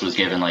Sports was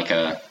given like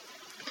a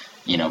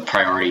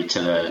priority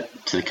to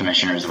the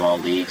commissioners of all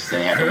leagues.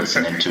 They have to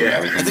listen into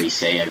everything we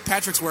say.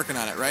 Patrick's working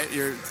on it, right?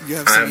 You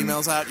have some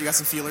emails out. You got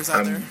some feelers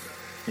out there.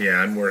 Yeah,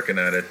 I'm working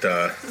on it.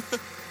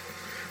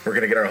 We're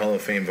gonna get our Hall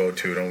of Fame vote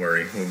too. Don't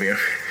worry, we'll be.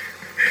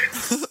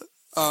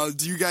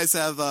 Do you guys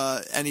have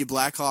any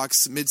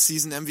Blackhawks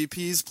mid-season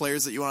MVPs,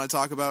 players that you want to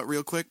talk about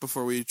real quick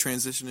before we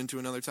transition into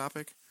another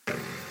topic?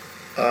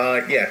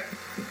 Yeah.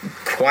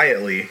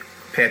 Quietly,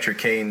 Patrick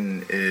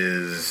Kane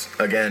is,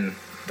 again,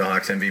 the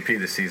Hawks MVP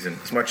this season.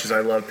 As much as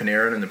I love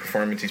Panarin and the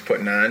performance he's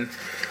putting on,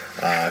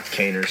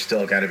 Kaner's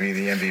still got to be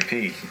the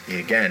MVP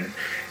again.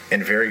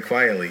 And very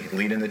quietly,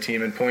 leading the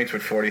team in points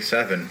with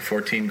 47,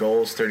 14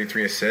 goals,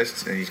 33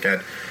 assists, and he's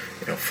got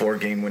 4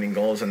 game-winning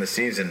goals on the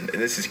season.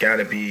 This has got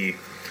to be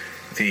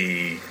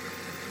the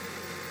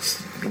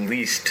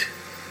least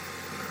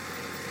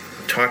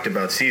talked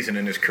about season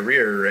in his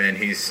career, and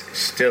he's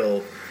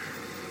still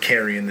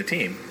carrying the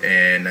team.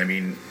 And I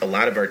mean, a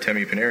lot of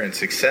Artemi Panarin's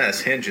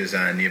success hinges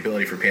on the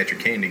ability for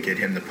Patrick Kane to get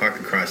him the puck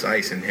across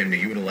ice and him to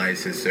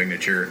utilize his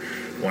signature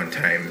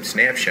one-time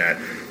snapshot.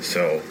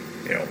 So,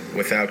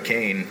 without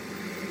Kane,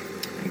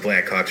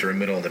 Blackhawks are a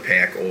middle of the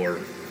pack or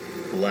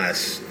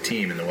less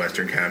team in the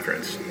Western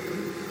Conference.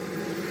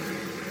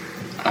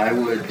 I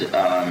would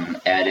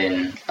add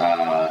in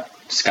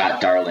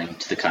Scott Darling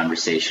to the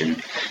conversation,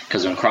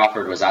 because when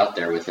Crawford was out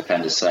there with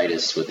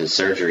appendicitis with his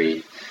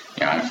surgery,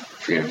 I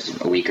forget if it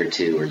was a week or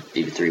 2 or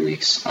maybe 3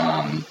 weeks,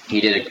 he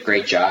did a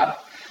great job.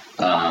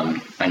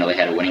 I know they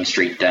had a winning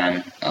streak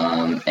then,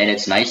 and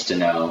it's nice to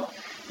know,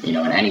 in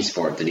any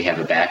sport that you have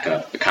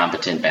a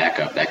competent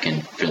backup that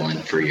can fill in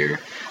for your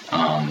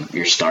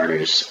your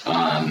starters.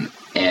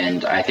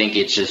 And I think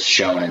it's just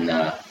shown in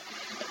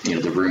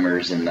the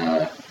rumors and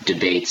the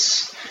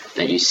debates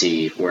that you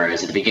see,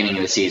 whereas at the beginning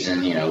of the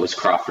season, it was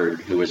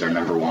Crawford who was our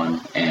number one,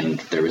 and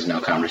there was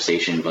no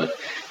conversation, but,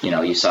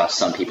 you saw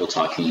some people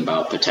talking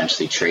about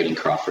potentially trading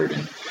Crawford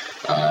and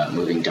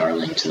moving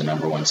Darling to the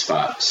number one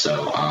spot.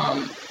 So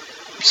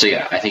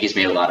yeah, I think he's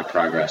made a lot of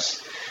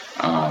progress.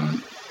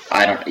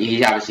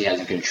 He obviously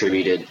hasn't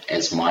contributed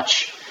as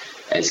much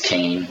as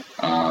Kane,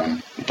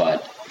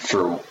 but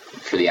for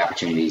the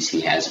opportunities he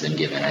has been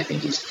given, I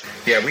think he's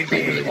we'd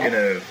be really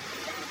well.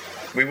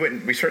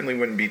 We certainly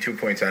wouldn't be 2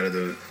 points out of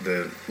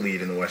the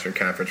lead in the Western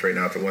Conference right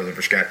now if it wasn't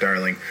for Scott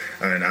Darling.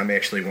 And I'm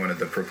actually one of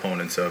the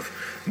proponents of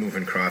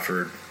moving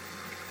Crawford,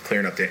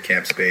 clearing up that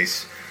cap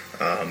space,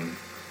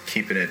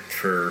 keeping it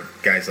for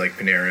guys like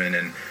Panarin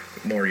and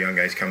more young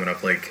guys coming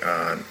up like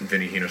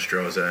Vinny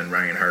Hinostroza and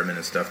Ryan Hartman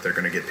and stuff. They're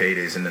going to get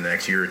paydays in the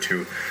next year or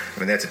two. I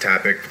mean, that's a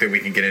topic that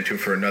we can get into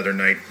for another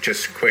night.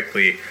 Just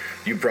quickly,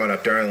 you brought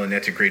up Darling.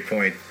 That's a great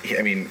point.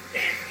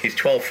 He's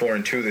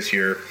 12-4-2 this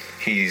year.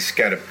 He's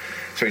got a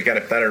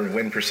better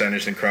win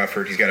percentage than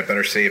Crawford. He's got a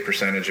better save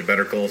percentage, a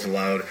better goals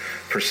allowed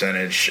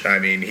percentage. I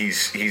mean,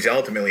 he's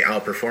ultimately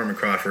outperforming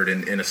Crawford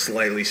in a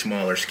slightly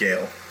smaller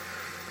scale.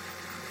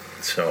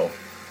 So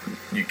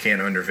you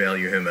can't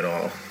undervalue him at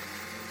all.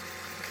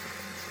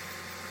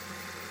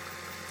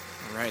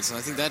 All right, so I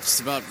think that just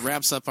about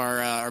wraps up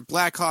our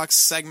Blackhawks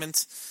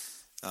segment.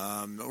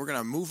 We're going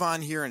to move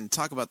on here and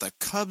talk about the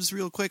Cubs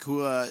real quick,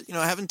 who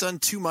haven't done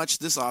too much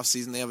this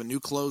offseason. They have a new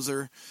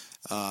closer.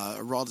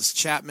 Aroldis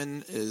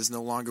Chapman is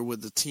no longer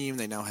with the team.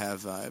 They now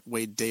have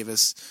Wade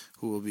Davis,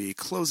 who will be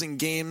closing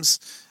games.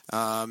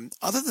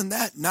 Other than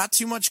that, not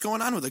too much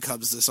going on with the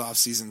Cubs this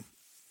offseason.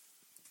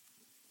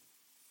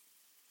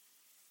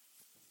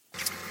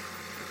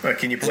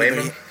 Can you blame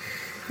them?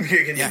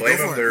 Can you blame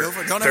them?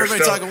 Don't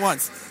everybody talk at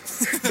once.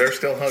 They're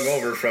still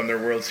hungover from their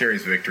World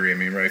Series victory. I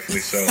mean, rightfully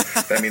so.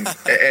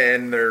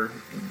 And the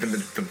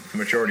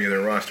majority of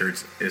their roster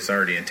is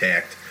already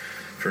intact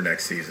for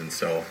next season.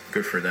 So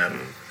good for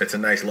them. It's a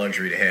nice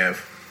luxury to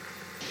have.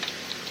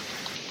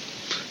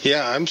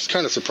 Yeah, I'm just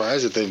kind of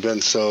surprised that they've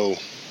been so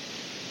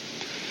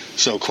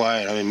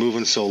quiet. I mean,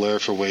 moving Soler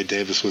for Wade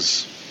Davis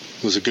was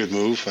a good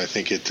move. I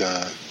think it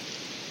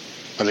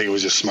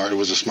was just smart. It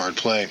was a smart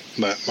play.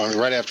 But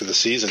right after the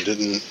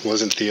season,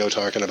 wasn't Theo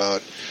talking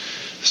about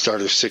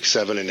starters 6,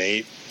 7, and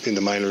 8 in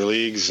the minor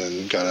leagues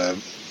and got to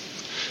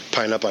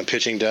pine up on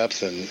pitching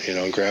depth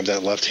and grab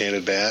that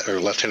left-handed bat or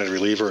left-handed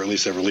reliever, or at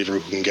least a reliever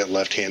who can get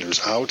left-handers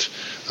out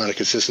on a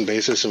consistent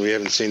basis, and we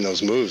haven't seen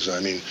those moves. I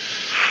mean,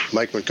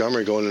 Mike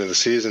Montgomery going into the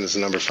season as the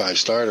number 5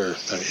 starter,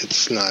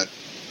 it's not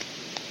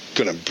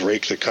going to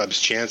break the Cubs'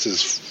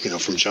 chances,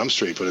 from Jump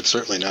Street, but it's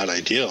certainly not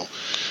ideal. I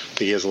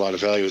think he has a lot of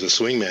value as a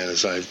swingman,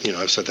 as I've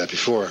said that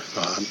before.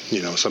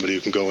 Somebody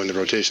who can go into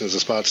rotation as a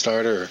spot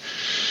starter, or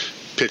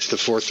pitch the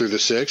 4th through the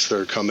 6th,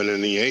 or come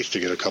in the 8th to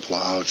get a couple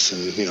of outs,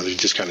 and they've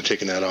just kind of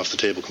taken that off the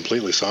table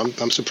completely. So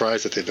I'm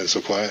surprised that they've been so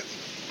quiet.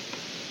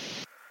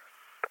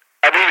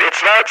 I mean,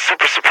 it's not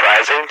super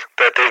surprising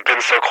that they've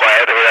been so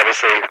quiet. I mean,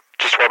 obviously,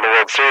 just won the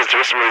World Series.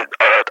 There isn't really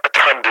a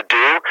ton to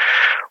do.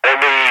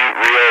 Only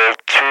real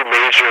 3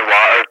 major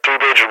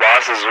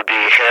losses would be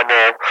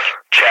Hamill,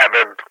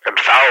 Chapman,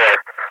 and Fowler.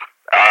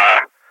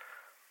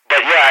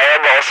 But yeah, I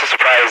am also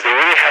surprised they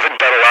really haven't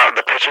done a lot on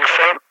the pitching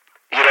front.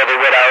 They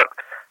went out.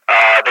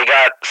 They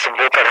got some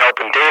bullpen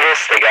help in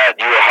Davis. They got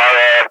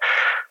Uehara,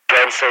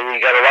 Benson. You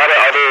got a lot of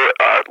other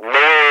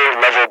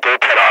lower-level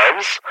bullpen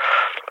arms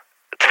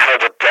to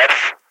help with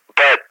depth.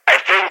 But I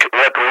think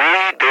what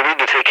really they need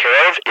to take care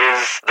of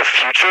is the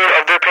future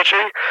of their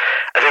pitching.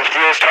 I think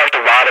Theo's talked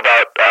a lot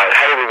about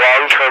having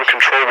long-term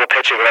controllable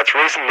pitching, and that's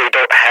really something they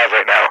don't have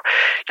right now.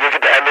 You look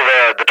at the end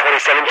of the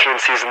 2017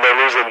 season, they're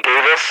losing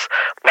Davis,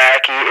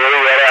 Lackey,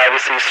 Arrieta,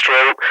 obviously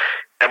Stroh,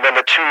 and then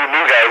the 2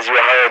 new guys,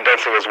 Uehara and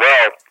Benson as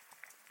well.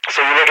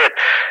 So you look at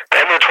the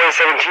end of the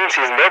 2017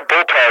 season, their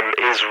bullpen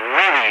is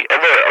really, and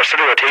their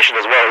starting rotation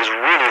as well, is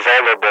really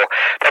vulnerable.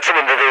 That's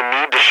something that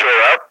they need to shore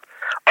up.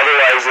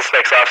 Otherwise, this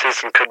next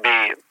offseason could be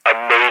a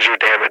major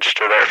damage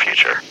to their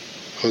future.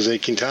 Jose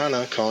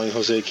Quintana, calling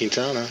Jose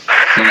Quintana.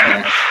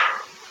 I'd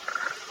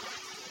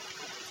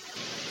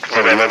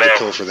love to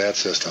pull for that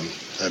system.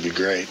 That'd be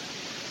great.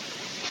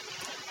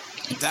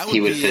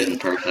 He would fit in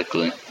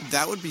perfectly.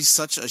 That would be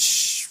such a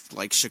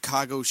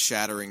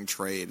Chicago-shattering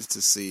trade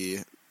to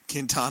see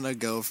Quintana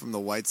go from the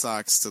White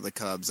Sox to the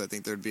Cubs. I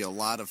think there'd be a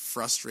lot of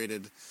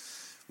frustrated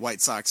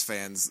White Sox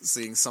fans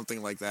seeing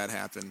something like that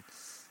happen.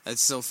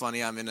 It's so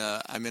funny. I'm in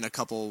a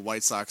couple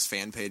White Sox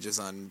fan pages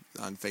on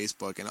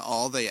Facebook, and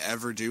all they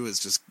ever do is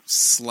just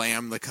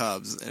slam the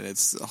Cubs, and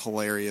it's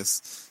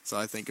hilarious. So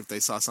I think if they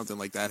saw something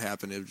like that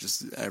happen,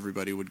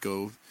 everybody would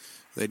go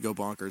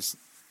bonkers.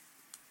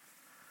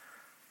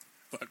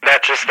 But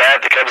not just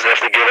that, the Cubs have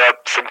to give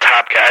up some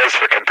top guys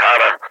for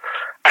Quintana.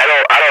 I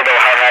don't know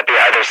how happy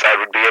either side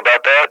would be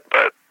about that,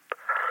 but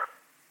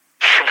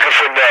you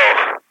never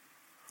know.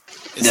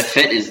 The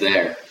fit is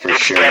there, for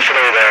sure. It's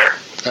definitely there.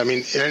 I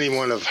mean, any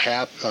one of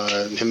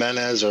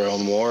Jimenez or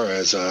Elmore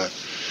as a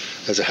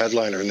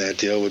headliner in that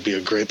deal would be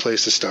a great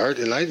place to start.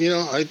 And I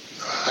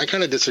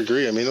kind of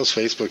disagree. I mean,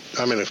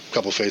 I'm in a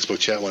couple Facebook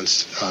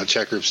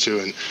chat groups too,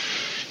 and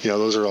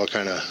those are all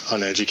kind of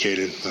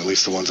uneducated, at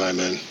least the ones I'm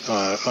in,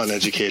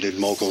 uneducated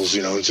moguls,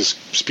 just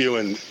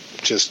spewing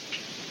just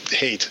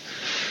hate.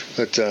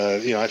 But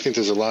I think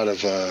there's a lot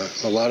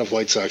of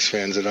White Sox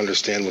fans that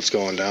understand what's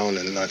going down,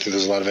 and I think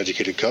there's a lot of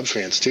educated Cubs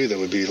fans too that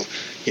would be,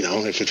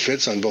 if it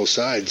fits on both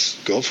sides,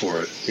 go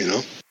for it.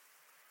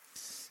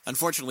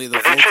 Unfortunately, the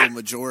vocal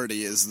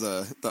majority is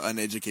the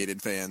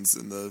uneducated fans,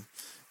 and the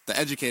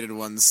educated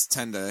ones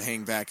tend to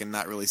hang back and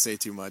not really say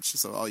too much.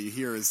 So all you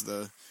hear is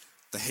the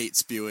hate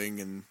spewing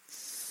and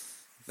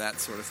that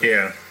sort of thing.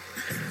 Yeah,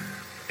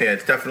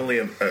 it's definitely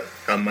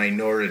a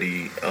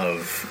minority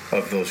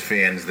of those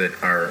fans that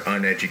are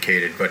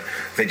uneducated, but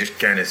they just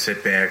kind of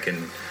sit back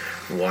and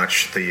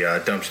watch the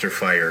dumpster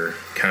fire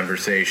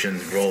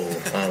conversations roll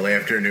all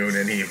afternoon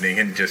and evening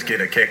and just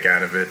get a kick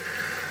out of it.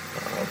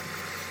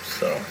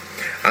 So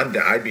I'd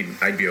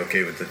be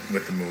okay with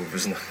the move.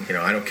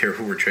 I don't care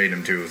who we're trading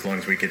him to, as long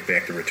as we get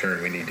back the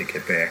return we need to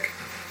get back.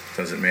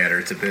 Doesn't matter.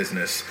 It's a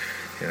business.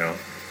 He'd be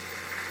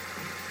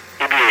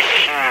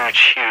a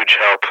huge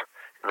help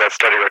in that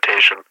starting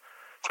rotation.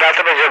 It's not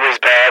that Montgomery's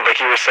bad, like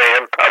you were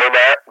saying, other than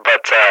that,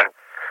 but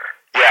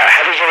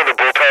having him in the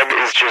bullpen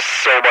is just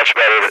so much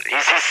better.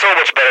 He's so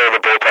much better in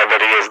the bullpen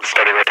than he is in the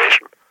starting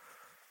rotation.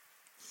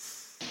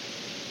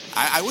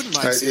 I wouldn't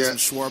mind seeing some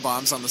Schwarber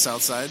bombs on the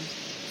south side.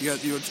 You got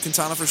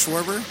Quintana for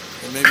Schwarber?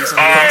 And maybe something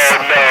else?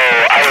 Oh, no.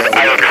 I would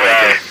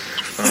cry.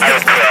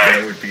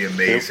 That would be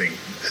amazing.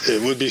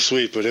 It would be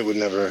sweet, but it would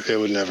never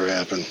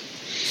happen.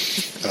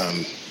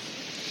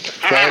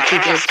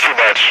 He's too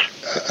much.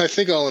 I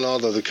think all in all,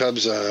 though, the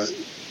Cubs,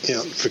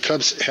 the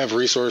Cubs have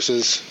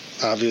resources,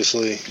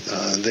 obviously.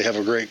 They have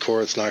a great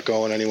core. It's not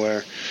going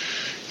anywhere.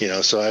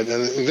 So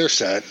they're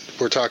set.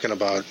 We're talking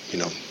about,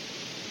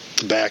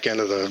 the back end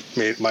of the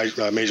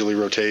major league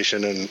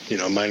rotation and,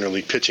 minor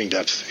league pitching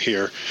depth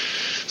here.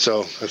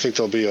 So I think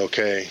they'll be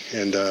okay.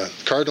 And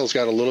Cardinals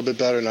got a little bit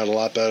better, not a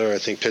lot better. I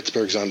think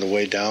Pittsburgh's on the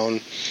way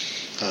down.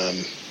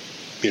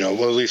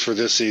 At least for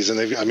this season,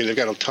 they've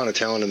got a ton of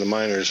talent in the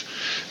minors.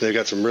 They've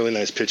got some really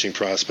nice pitching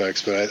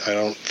prospects, but I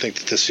don't think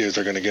that this year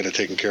they're going to get it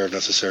taken care of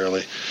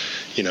necessarily.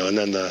 And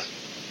then the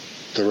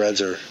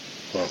Reds are,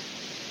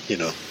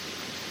 The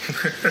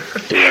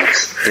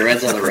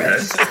Reds are the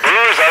Reds. The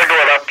Brewers are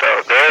going up,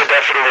 though. They're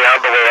definitely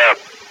on the way up.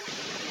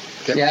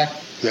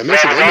 Yeah,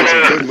 Mason made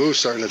some good moves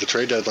starting at the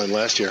trade deadline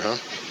last year, huh?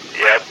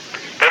 Yep.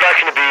 They're not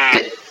going to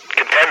be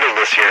contending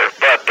this year,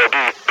 but they'll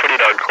be pretty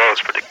darn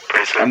close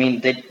pretty soon. I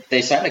mean,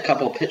 they signed a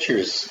couple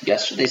pitchers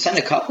yesterday. They signed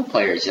a couple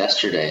players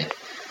yesterday.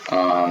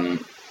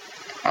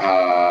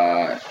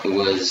 It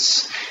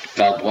was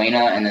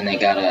Valbuena, and then they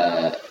got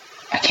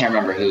I can't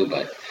remember who,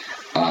 but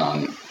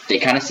they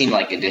kind of seem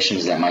like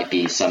additions that might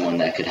be someone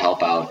that could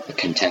help out a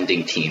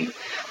contending team.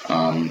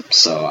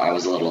 So I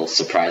was a little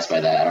surprised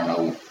by that. I don't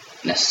know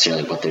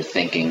necessarily what they're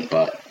thinking,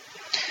 but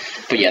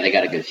yeah, they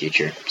got a good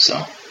future. So.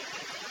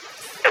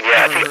 And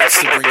I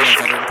think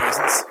addition.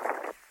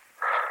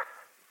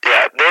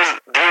 Yeah, there's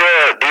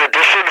the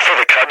addition for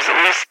the Cubs at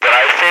least that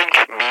I think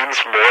means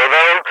more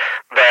though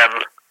than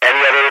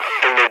any other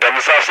thing they've done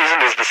this offseason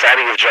is the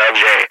signing of John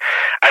Jay.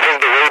 I think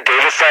the Wade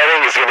Davis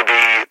signing is going to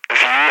be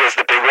viewed as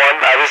the big one,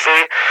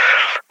 obviously,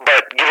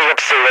 but giving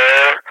up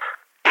Soler,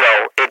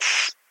 it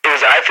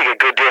was I think a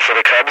good deal for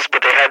the Cubs,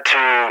 but they had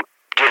to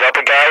give up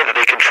a guy that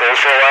they controlled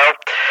for a while.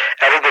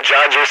 I think the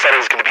John Jay signing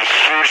is going to be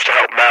huge to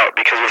help them out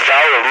because with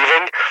Fowler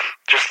leaving,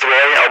 just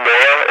throwing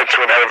Almora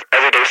into an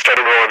everyday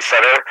starting role in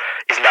center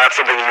is not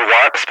something you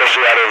want,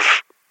 especially out of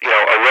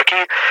a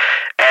rookie.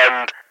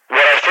 And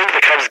what I think the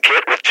Cubs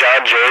get with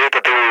John Jay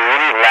that they were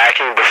really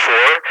lacking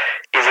before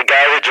is a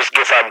guy that just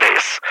gets on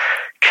base.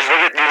 Because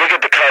you look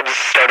at the Cubs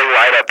starting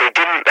lineup, they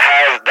didn't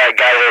have that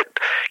guy that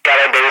got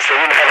on base. They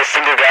didn't have a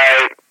single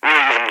guy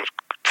really even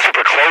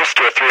super close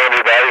to a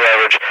 300 batting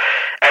average.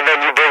 And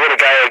then you bring in a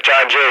guy like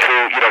John Jay who,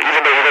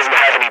 even though he doesn't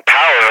have any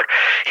power,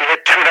 he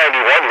hit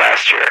 291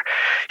 last year.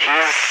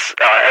 He's,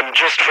 and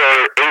just for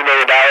 $8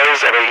 million,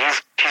 he's going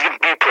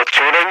to be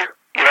platooning,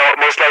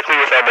 most likely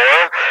with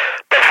Almora.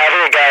 But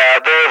having a guy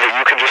out there that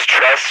you can just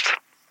trust,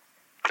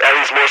 at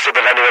least more so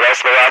than anyone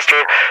else in the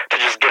roster, to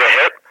just get a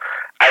hit,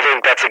 I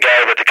think that's a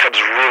guy that the Cubs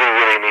really,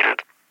 really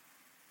needed.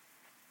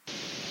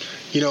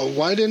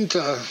 Why did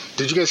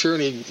you guys hear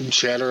any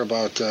chatter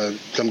about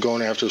them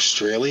going after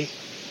Straley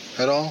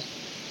at all?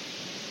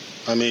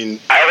 I mean,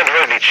 I haven't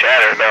heard any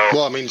chatter, no.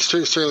 Well, I mean,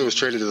 Straley was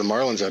traded to the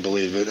Marlins, I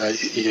believe, but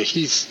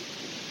he's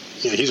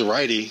a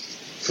righty,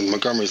 and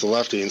Montgomery's the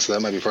lefty, and so that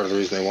might be part of the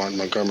reason they want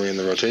Montgomery in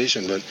the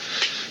rotation. But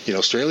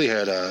Straley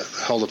had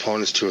held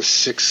opponents to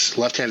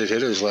left-handed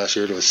hitters last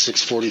year to a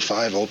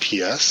 645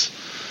 OPS.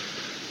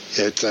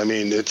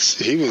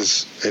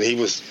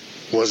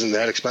 Wasn't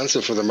that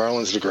expensive for the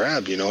Marlins to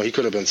grab. He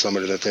could have been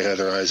somebody that they had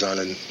their eyes on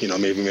and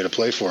maybe made a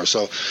play for.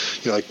 So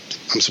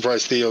I'm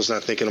surprised Theo's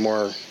not thinking of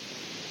more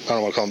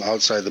don't want to call them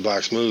outside the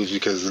box moves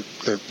because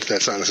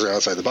that's not necessarily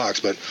outside the box,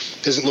 but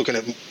isn't looking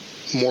at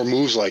more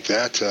moves like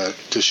that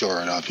to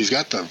shore it up. He's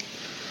got the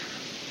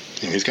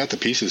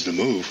pieces to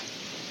move.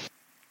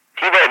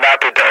 He might not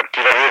be done.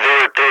 They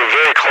were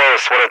very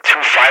close. One of two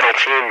final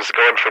teams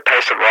going for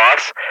Tyson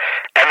Ross,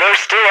 and there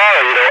still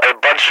are a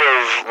bunch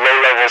of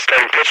low-level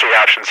starting pitching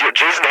options.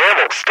 Jason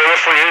Hamill, still a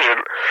free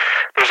agent.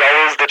 There's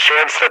always the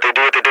chance that they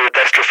do what they did with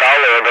Dexter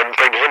Fowler and then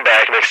bring him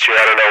back next year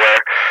out of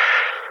nowhere.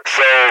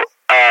 So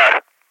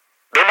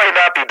they might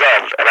not be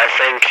done, and I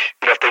think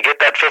if they get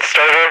that fifth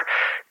starter,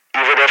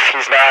 even if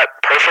he's not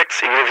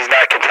perfect, even if he's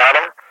not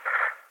Quintana,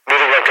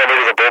 moving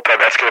Montgomery to the bullpen,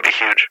 that's going to be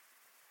huge.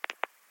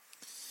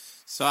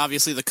 So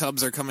obviously the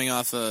Cubs are coming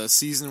off a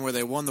season where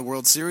they won the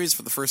World Series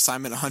for the first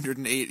time in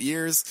 108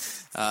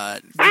 years.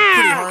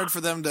 Pretty hard for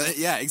them to...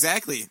 Yeah,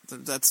 exactly.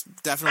 That's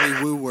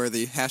definitely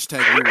woo-worthy.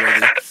 Hashtag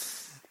woo-worthy.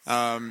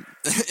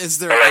 Is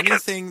there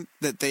anything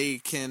that they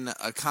can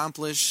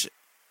accomplish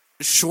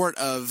short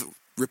of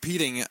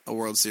repeating a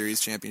World Series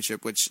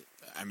championship, which,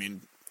 I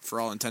mean, for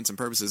all intents and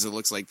purposes, it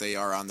looks like they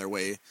are on their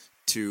way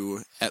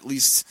to at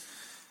least...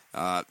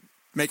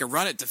 make a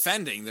run at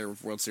defending their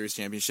World Series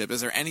championship.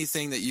 Is there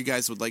anything that you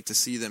guys would like to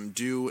see them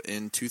do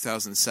in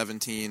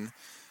 2017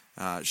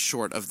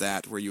 short of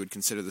that where you would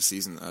consider the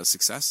season a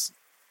success?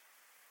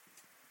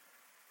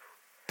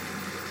 Go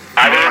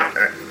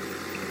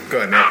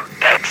ahead, Matt.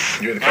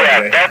 You're the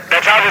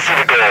that's obviously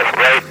the goal,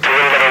 right? To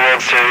win another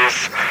World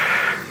Series.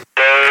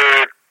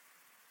 They're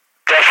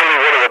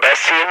definitely one of the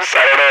best teams.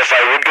 I don't know if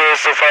I would go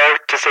so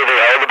far to say they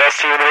are the best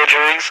team in the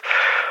Major Leagues,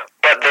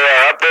 but they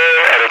are up there,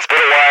 and it's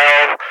been a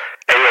while.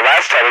 And the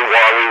last time we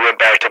won, we went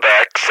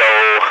back-to-back, so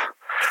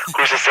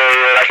who's to say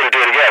we're not going to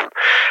do it again?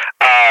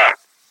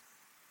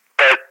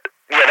 But,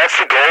 yeah, that's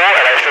the goal,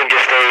 and I think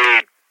if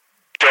they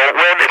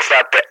don't win, it's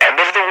not the end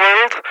of the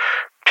world.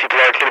 People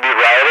aren't going to be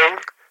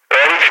rioting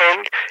or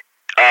anything.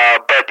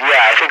 But,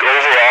 yeah, I think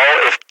overall,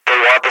 if they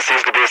want the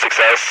season to be a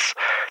success,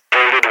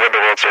 they need to win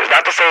the World Series.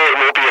 Not to say it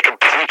will be a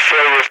complete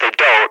failure if they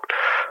don't,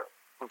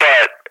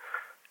 but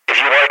if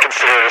you want to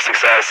consider it a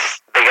success,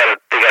 they got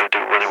to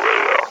do really,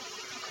 really well.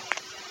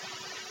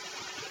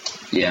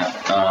 Yeah,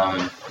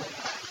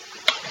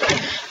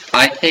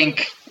 I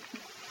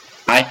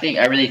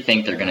really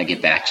think they're going to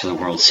get back to the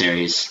World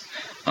Series.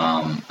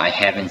 I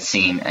haven't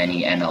seen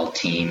any NL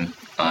team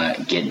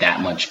get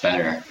that much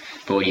better,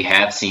 but what you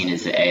have seen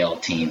is the AL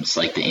teams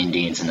like the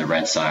Indians and the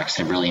Red Sox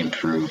have really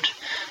improved.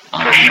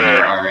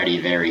 They're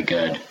already very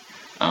good.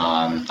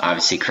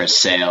 Obviously, Chris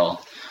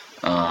Sale,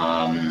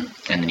 and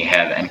then you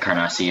have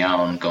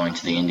Encarnacion going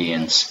to the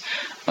Indians.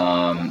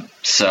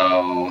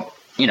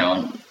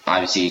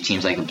 Obviously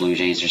teams like the Blue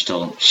Jays are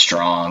still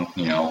strong,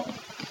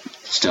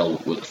 still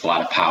with a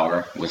lot of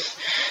power, with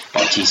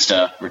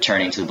Bautista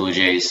returning to the Blue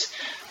Jays.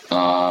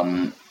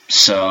 Yeah,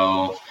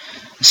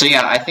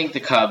 I think the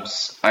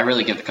Cubs, I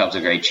really give the Cubs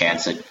a great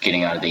chance at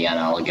getting out of the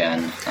NL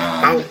again.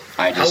 How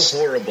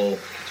horrible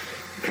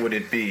would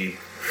it be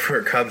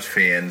for Cubs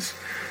fans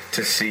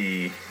to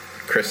see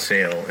Chris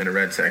Sale in a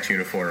Red Sox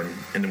uniform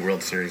in the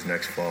World Series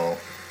next fall,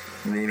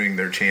 ruining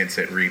their chance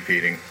at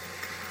repeating?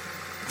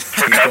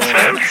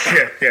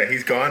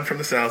 He's gone from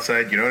the South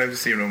Side. You don't have to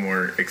see him no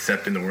more,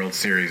 except in the World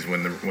Series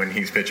when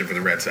he's pitching for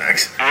the Red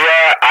Sox.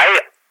 Yeah,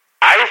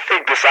 I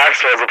think the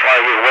Sox fans will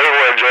probably get way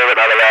more enjoyment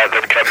out of that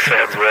than Cubs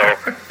fans will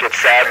get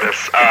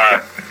sadness.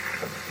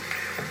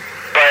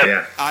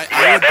 But I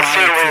would buy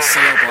a Chris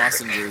Sale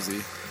Boston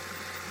jersey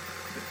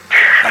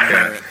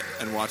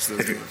and watch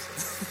those games.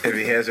 If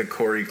he has a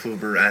Corey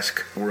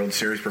Kluber-esque World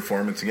Series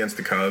performance against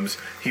the Cubs,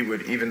 he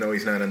would, even though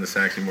he's not on the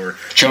Sox anymore.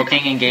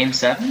 Choking in Game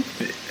 7?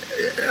 Okay.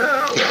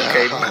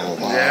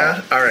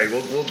 Yeah. All right.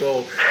 We'll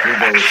go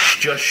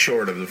just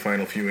short of the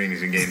final few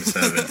innings in Game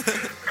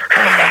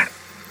 7.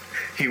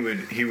 He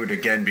would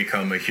again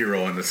become a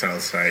hero on the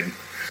South Side.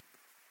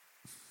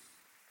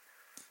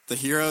 The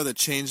hero that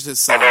changed his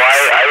Sox. Although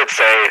I would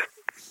say,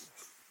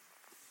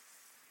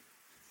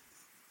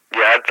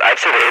 yeah, I'd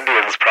say the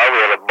Indians probably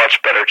have a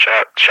much better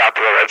shot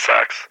than the Red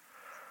Sox.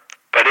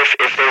 But if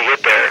they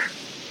get there,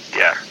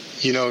 yeah.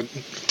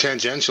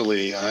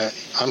 Tangentially,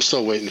 I'm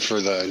still waiting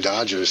for the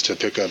Dodgers to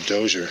pick up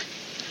Dozier.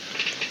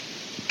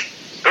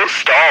 Those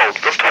stalled.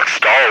 Those talks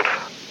stalled.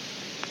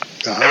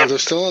 They're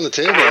still on the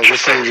table. I was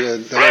listening to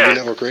MLB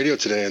Network Radio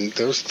today, and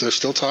they're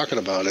still talking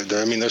about it.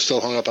 They're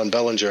still hung up on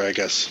Bellinger, I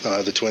guess.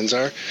 The Twins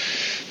are.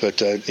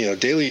 But,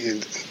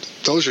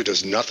 Dozier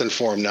does nothing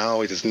for him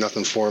now. He does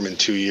nothing for him in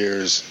 2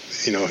 years.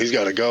 He's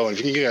got to go. And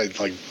if you can get,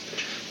 like,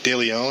 De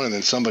Leon and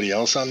then somebody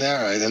else on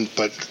there,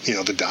 but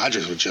the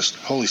Dodgers would just,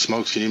 holy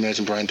smokes, can you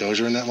imagine Brian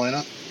Dozier in that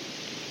lineup?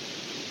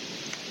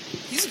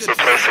 He's a good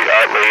player. Replacing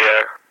Utley,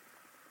 yeah.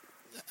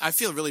 I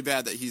feel really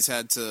bad that he's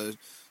had to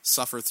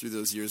suffer through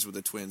those years with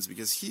the Twins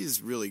because he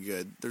is really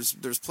good.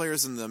 There's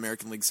players in the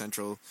American League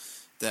Central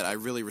that I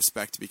really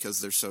respect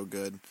because they're so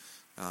good.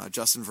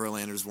 Justin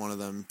Verlander's one of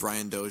them.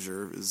 Brian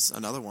Dozier is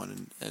another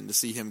one, and to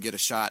see him get a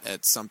shot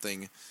at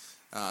something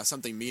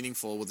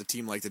meaningful with a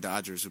team like the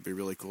Dodgers would be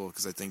really cool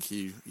because I think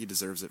he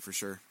deserves it for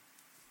sure.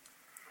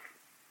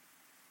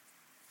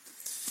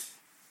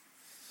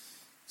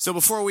 So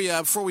before we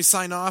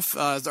sign off,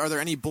 are there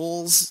any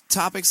Bulls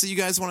topics that you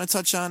guys want to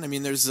touch on? I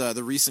mean, there's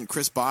the recent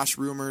Chris Bosh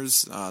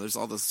rumors. There's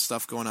all the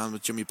stuff going on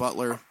with Jimmy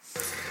Butler.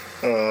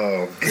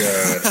 Oh,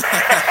 God.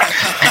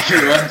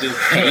 Everyone just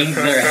hangs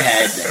their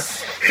head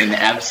in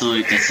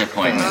absolute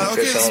disappointment.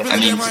 Okay, this has been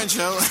the Dan Ryan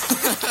Show.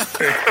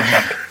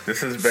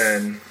 This has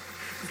been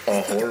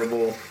a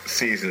horrible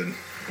season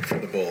for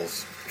the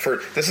Bulls.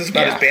 This is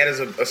about as bad as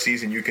a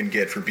season you can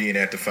get for being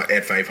at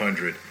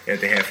 500 at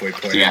the halfway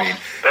point. Yeah.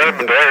 I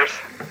mean,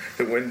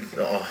 the win.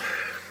 Oh,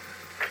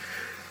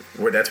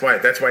 well, that's why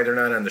they're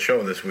not on the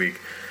show this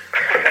week.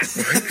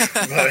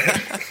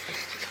 But,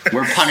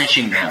 we're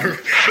punishing them.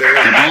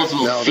 The Bulls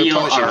will feel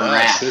our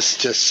wrath. This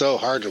is just so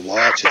hard to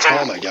watch.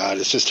 Oh my God,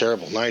 it's just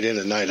terrible. Night in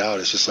and night out.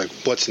 It's just like,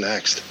 what's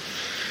next?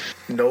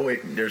 No,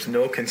 there's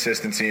no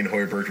consistency in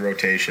Hoiberg's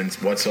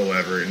rotations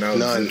whatsoever. Now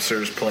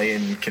Zipser's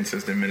playing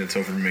consistent minutes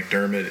over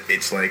McDermott.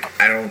 It's like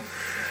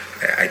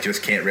I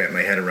just can't wrap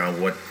my head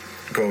around what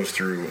goes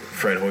through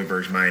Fred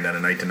Hoiberg's mind on a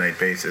night-to-night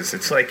basis.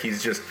 It's like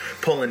he's just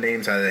pulling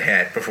names out of the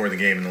hat before the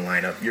game in the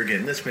lineup. You're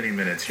getting this many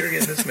minutes. You're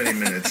getting this many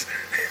minutes.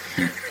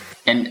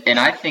 And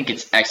I think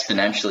it's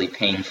exponentially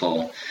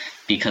painful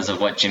because of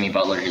what Jimmy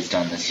Butler has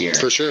done this year.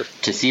 For sure.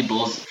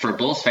 For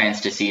Bulls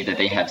fans to see that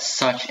they have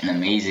such an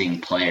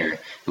amazing player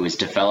who is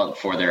developed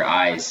for their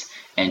eyes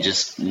and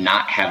just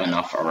not have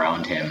enough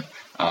around him,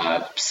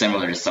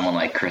 similar to someone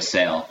like Chris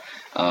Sale.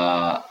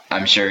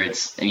 I'm sure it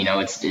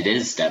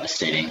is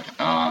devastating.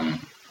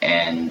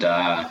 And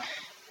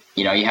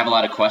you have a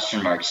lot of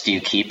question marks. Do you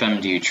keep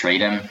him? Do you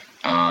trade him?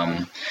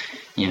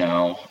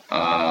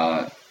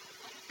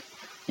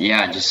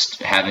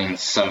 Just having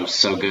so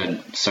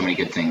many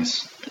good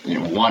things.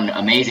 One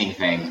amazing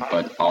thing,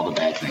 but all the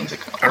bad things.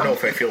 I don't know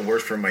if I feel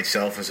worse for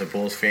myself as a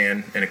Bulls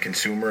fan and a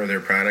consumer of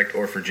their product,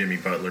 or for Jimmy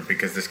Butler,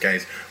 because this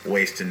guy's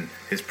wasting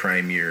his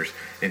prime years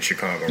in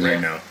Chicago right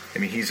now. I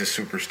mean, he's a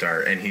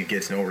superstar, and he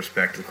gets no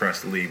respect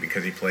across the league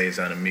because he plays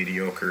on a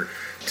mediocre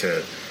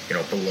to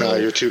below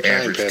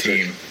average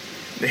team.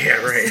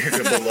 Yeah, right.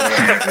 Below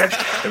average.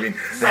 I mean,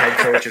 the head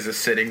coach is a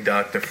sitting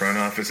duck. The front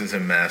office is a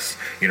mess.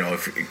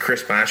 If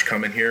Chris Bosh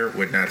coming here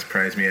would not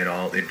surprise me at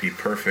all. It'd be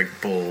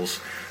perfect Bulls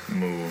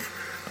move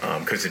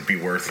because it'd be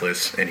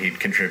worthless and he'd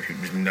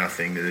contribute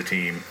nothing to the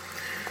team.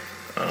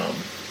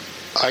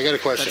 I got a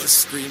question. That just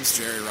screams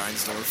Jerry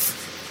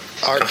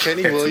Reinsdorf. Are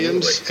Kenny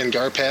Williams and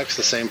Garpax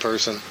the same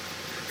person?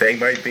 They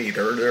might be.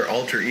 They're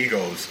alter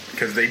egos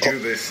because they do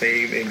the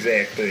same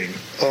exact thing.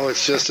 Oh,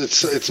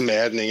 it's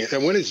maddening.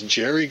 And when is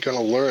Jerry going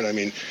to learn? I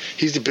mean,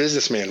 he's the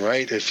businessman,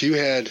 right? If you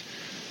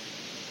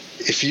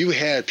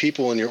had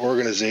people in your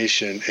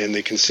organization and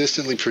they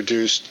consistently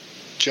produced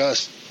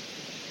just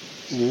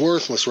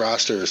worthless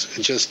rosters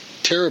and just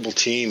terrible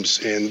teams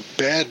and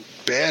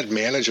bad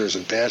managers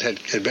and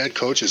bad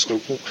coaches,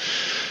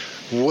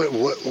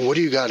 what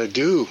do you got to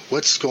do?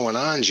 What's going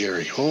on,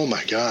 Jerry? Oh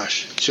my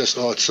gosh,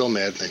 it's so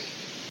maddening.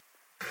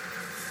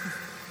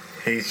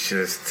 He's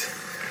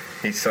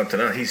something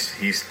else.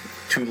 He's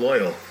too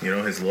loyal.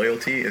 His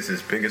loyalty is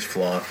his biggest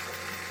flaw.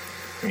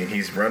 I mean,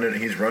 he's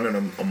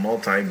running a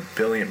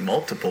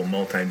multiple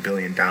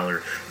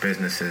multi-billion-dollar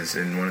businesses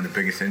in one of the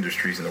biggest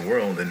industries in the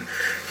world, and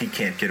he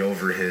can't get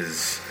over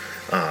his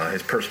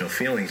personal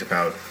feelings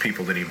about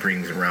people that he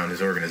brings around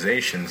his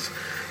organizations,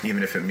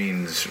 even if it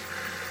means,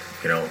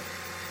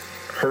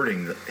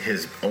 hurting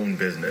his own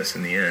business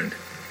in the end.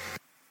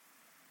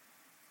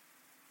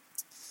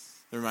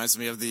 It reminds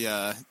me of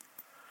the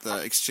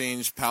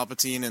exchange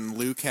Palpatine and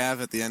Luke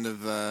have at the end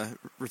of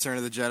Return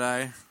of the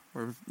Jedi,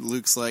 where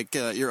Luke's like,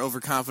 your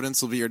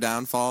overconfidence will be your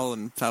downfall,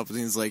 and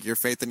Palpatine's like, your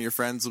faith in your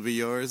friends will be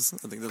yours.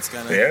 I think that's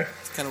kind of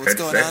what's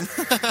going on.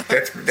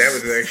 That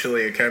was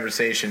actually a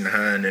conversation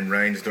Han and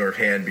Reinsdorf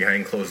had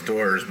behind closed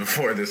doors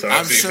before this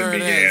offseason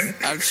began.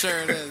 I'm sure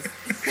it is.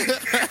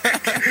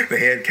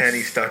 They had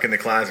Kenny stuck in the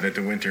closet at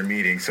the winter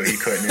meeting, so he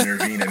couldn't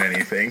intervene in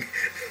anything.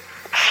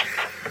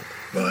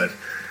 But,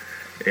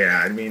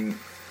 yeah, I mean,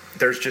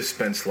 there's just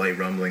been slight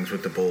rumblings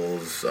with the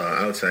Bulls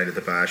outside of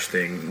the Bosh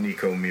thing.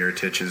 Niko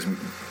Mirotic has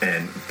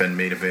been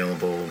made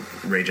available.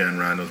 Rajon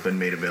Rondo's been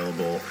made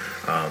available.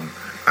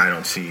 I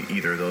don't see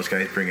either of those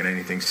guys bringing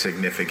anything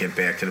significant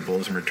back to the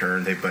Bulls in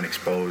return. They've been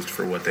exposed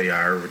for what they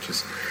are, which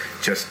is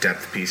just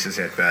depth pieces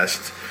at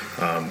best.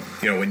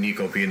 With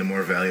Niko being the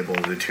more valuable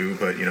of the two,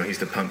 but he's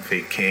the pump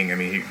fake king. I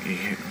mean,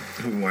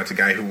 who wants a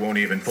guy who won't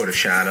even put a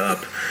shot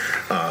up?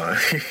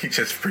 He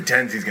just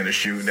pretends he's going to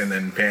shoot and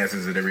then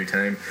passes it every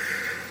time.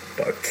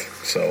 But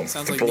sounds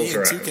the like Bulls me in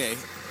are 2K.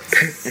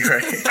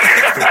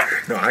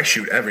 Right? No, I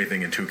shoot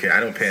everything in 2K. I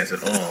don't pass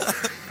at all.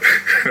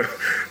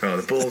 No,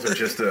 the Bulls are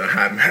just a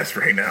hot mess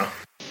right now.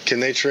 Can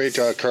they trade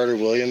Carter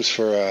Williams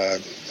for a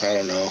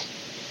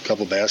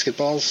couple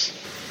basketballs?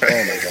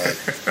 Oh my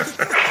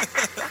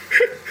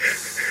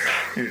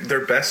God.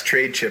 Their best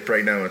trade chip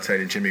right now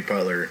outside of Jimmy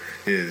Butler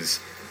is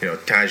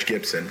Taj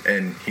Gibson,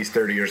 and he's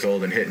 30 years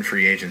old and hitting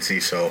free agency,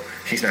 so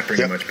he's not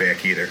bringing much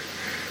back either.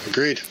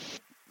 Agreed.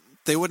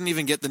 They wouldn't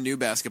even get the new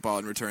basketball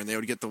in return. They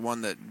would get the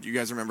one that you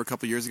guys remember a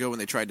couple years ago when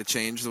they tried to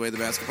change the way the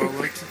basketball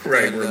looked.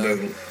 Right.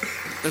 And,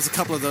 there's a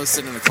couple of those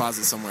sitting in the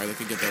closet somewhere that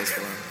could get those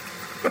for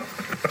them.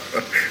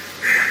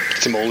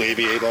 Some old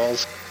ABA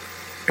balls.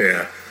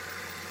 Yeah.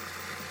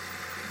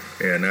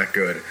 Yeah, not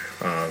good.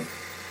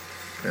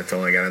 That's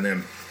all I got on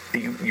them.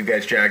 You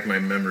guys jacked my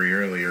memory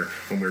earlier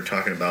when we were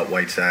talking about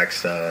White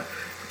Sox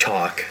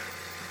talk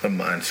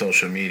on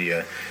social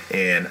media,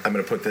 and I'm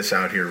going to put this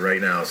out here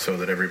right now so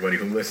that everybody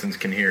who listens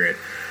can hear it.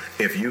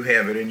 If you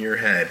have it in your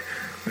head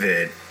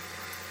that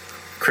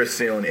Chris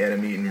Sale and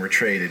Adam Eaton were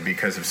traded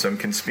because of some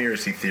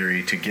conspiracy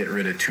theory to get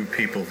rid of two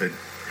people that,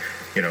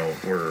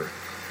 were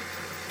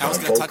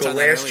vocal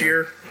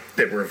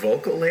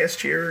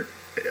last year,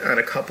 on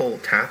a couple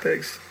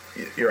topics,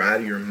 you're out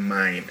of your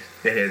mind.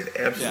 It has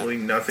absolutely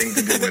nothing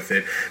to do with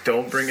it.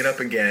 Don't bring it up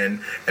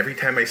again. Every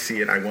time I see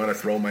it, I want to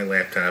throw my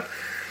laptop.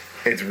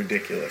 It's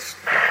ridiculous.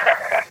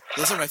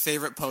 Those are my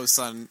favorite posts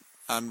on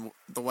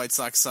the White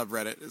Sox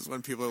subreddit, is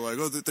when people are like,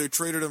 "Oh, they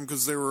traded them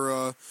because they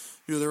were,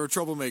 they were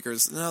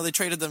troublemakers." No, they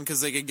traded them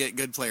because they could get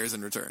good players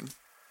in return.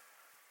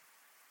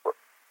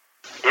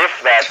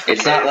 If that's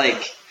it's not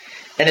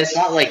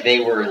like they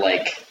were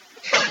like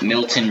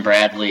Milton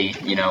Bradley,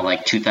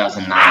 like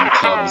 2009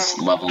 Cubs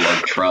level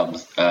of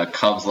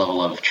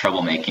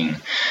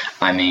troublemaking.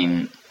 I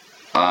mean,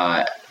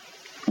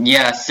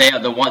 Sale,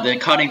 the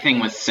cutting thing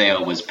with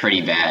Sale was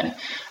pretty bad,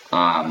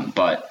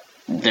 but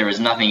there was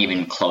nothing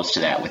even close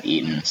to that with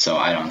Eaton, so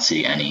I don't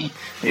see any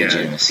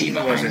legitimacy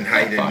behind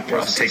that thought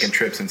process. Wasn't taking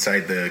trips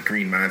inside the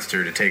Green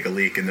Monster to take a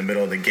leak in the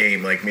middle of the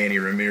game like Manny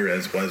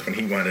Ramirez was when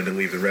he wanted to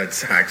leave the Red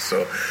Sox.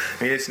 So,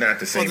 I mean, it's not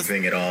the same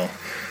thing at all.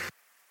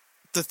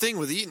 The thing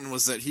with Eaton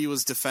was that he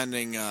was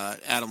defending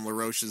Adam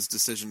LaRoche's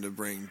decision to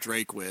bring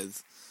Drake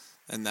with,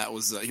 and that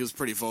was he was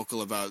pretty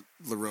vocal about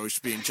LaRoche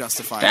being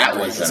justified. That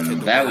was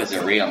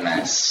a real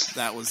mess.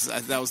 That was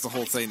the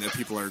whole thing that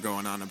people are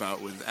going on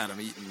about with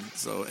Adam Eaton.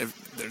 So if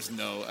there's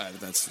no,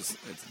 it's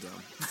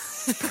dumb.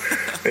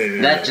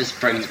 That just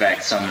brings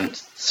back so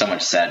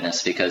much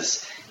sadness,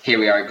 because here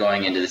we are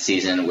going into the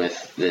season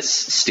with this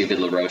stupid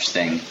LaRoche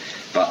thing,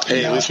 but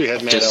at least we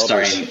had Matt just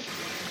Albers. starting.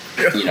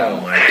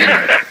 Oh my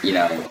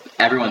God.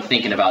 Everyone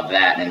thinking about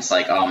that, and it's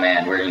like, oh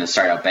man, we're going to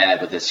start out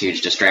bad with this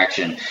huge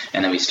distraction,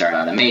 and then we start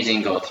out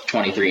amazing, go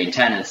 23-10,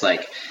 and it's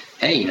like,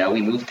 hey,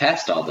 we moved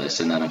past all this,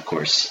 and then of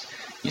course,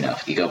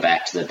 you go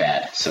back to the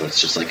bad. So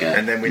it's just like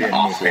and then we didn't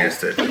move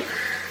past it. An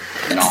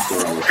awful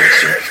roller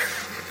coaster.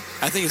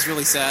 I think it's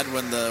really sad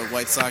when the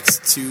White Sox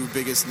 2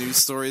 biggest news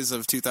stories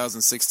of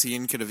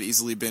 2016 could have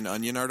easily been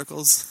Onion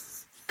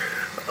articles.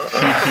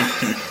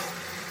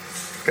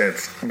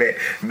 That's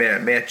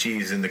Matt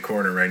G's in the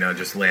corner right now,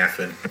 just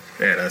laughing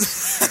at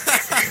us.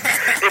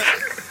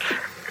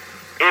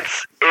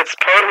 It's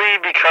partly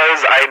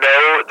because I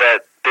know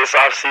that this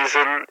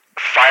offseason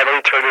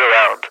finally turned it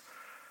around.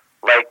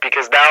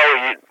 Because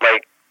now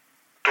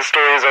the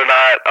stories are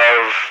not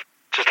of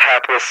just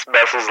hapless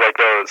messes like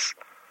those.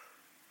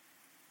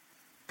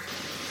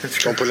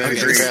 Don't put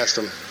anything past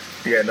them.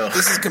 Yeah, no.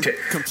 This is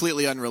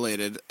completely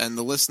unrelated, and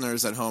the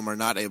listeners at home are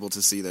not able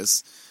to see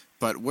this.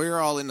 But we're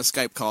all in a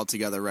Skype call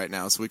together right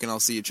now, so we can all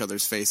see each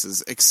other's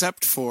faces,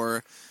 except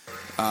for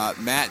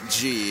Matt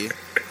G,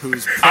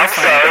 whose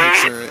profile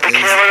picture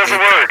is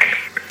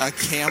a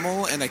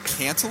camel and a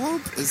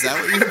cantaloupe. Is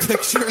that what your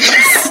picture is?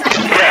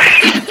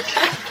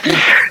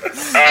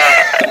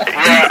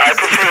 I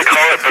prefer to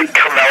call it the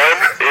camelon,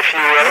 if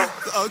you will.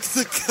 Oh,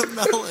 the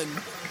camelon.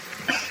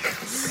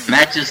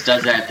 Matt just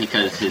does that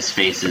because his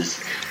face is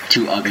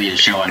too ugly to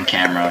show on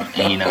camera,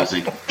 and he knows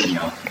a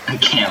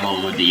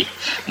camel would be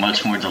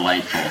much more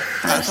delightful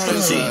for us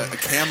to see. A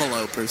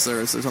camelope or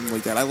something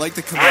like that. I like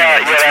the camelon.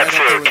 Yeah, that's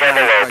right up there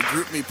with my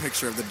group me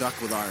picture of the duck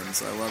with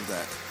arms. I love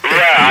that.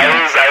 Yeah, I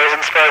was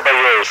inspired by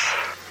yours.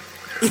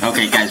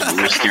 Okay, guys,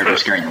 we're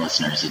scaring the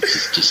listeners.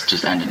 It's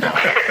just end it now.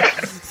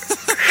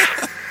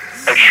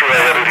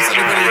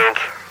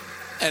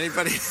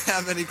 Anybody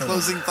have any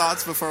closing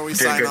thoughts before we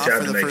sign off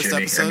for the first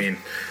episode?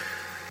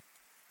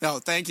 No,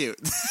 thank you.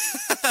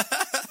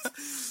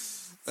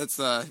 That's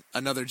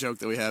another joke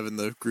that we have in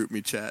the group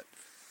me chat.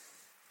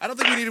 I don't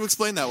think we need to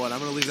explain that one. I'm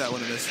going to leave that one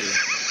a mystery.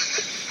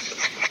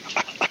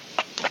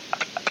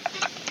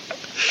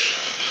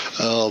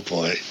 Oh,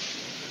 boy.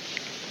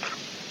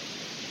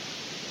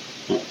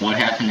 What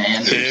happened to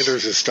Anders?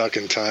 Anders is stuck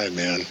in time,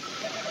 man.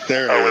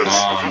 There it is.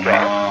 Oh, no.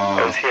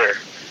 I was here.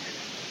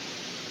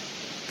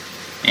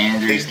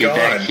 Anders, get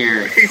back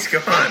here. He's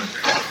gone.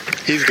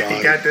 He's gone.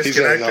 He got disconnected. He's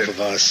had enough of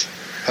us.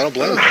 I don't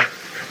blame him.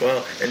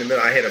 Well, in the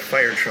middle, I had a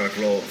fire truck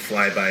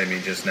fly by me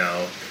just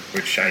now,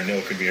 which I know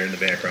could be in the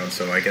background,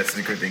 so I guess it's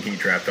a good thing he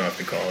dropped off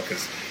the call,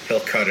 because he'll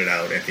cut it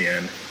out at the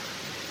end.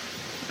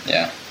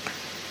 Yeah.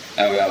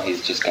 Oh, well,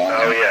 he's just gone.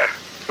 Oh, yeah.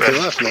 He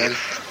left, man.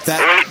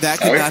 That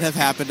could not have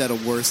happened at a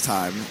worse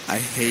time. I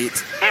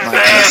hate my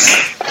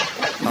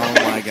Oh,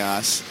 my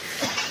gosh.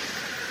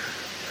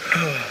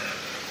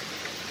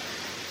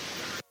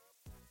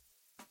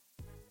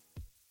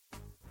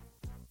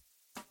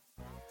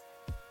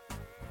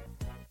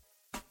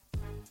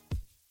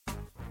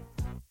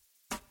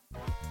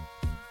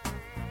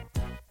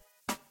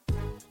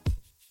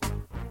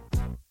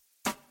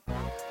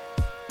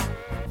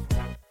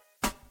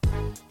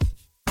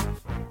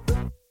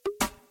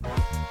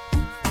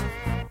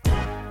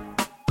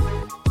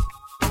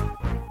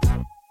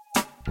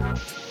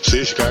 See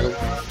you, Chicago.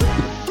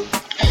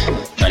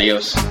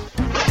 Adios.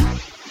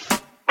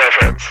 Bye,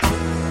 friends.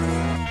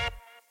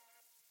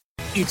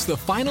 It's the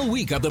final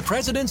week of the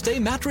President's Day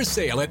mattress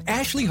sale at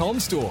Ashley Home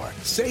Store.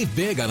 Save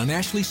big on an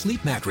Ashley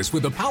Sleep mattress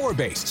with a power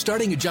base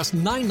starting at just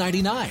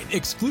 $9.99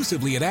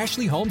 exclusively at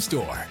Ashley Home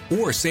Store.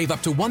 Or save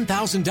up to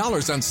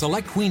 $1,000 on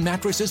select queen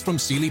mattresses from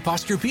Sealy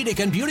Posturepedic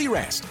and Beauty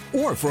Rest.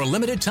 Or for a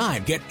limited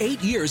time, get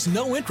 8 years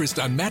no interest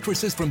on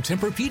mattresses from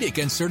Tempur-Pedic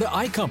and Serta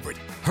iComfort.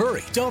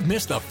 Hurry, don't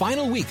miss the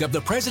final week of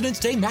the President's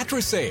Day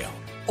mattress sale.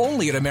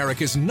 Only at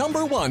America's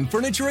 #1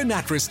 furniture and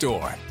mattress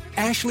store.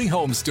 Ashley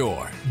Home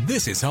Store.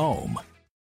 This is home.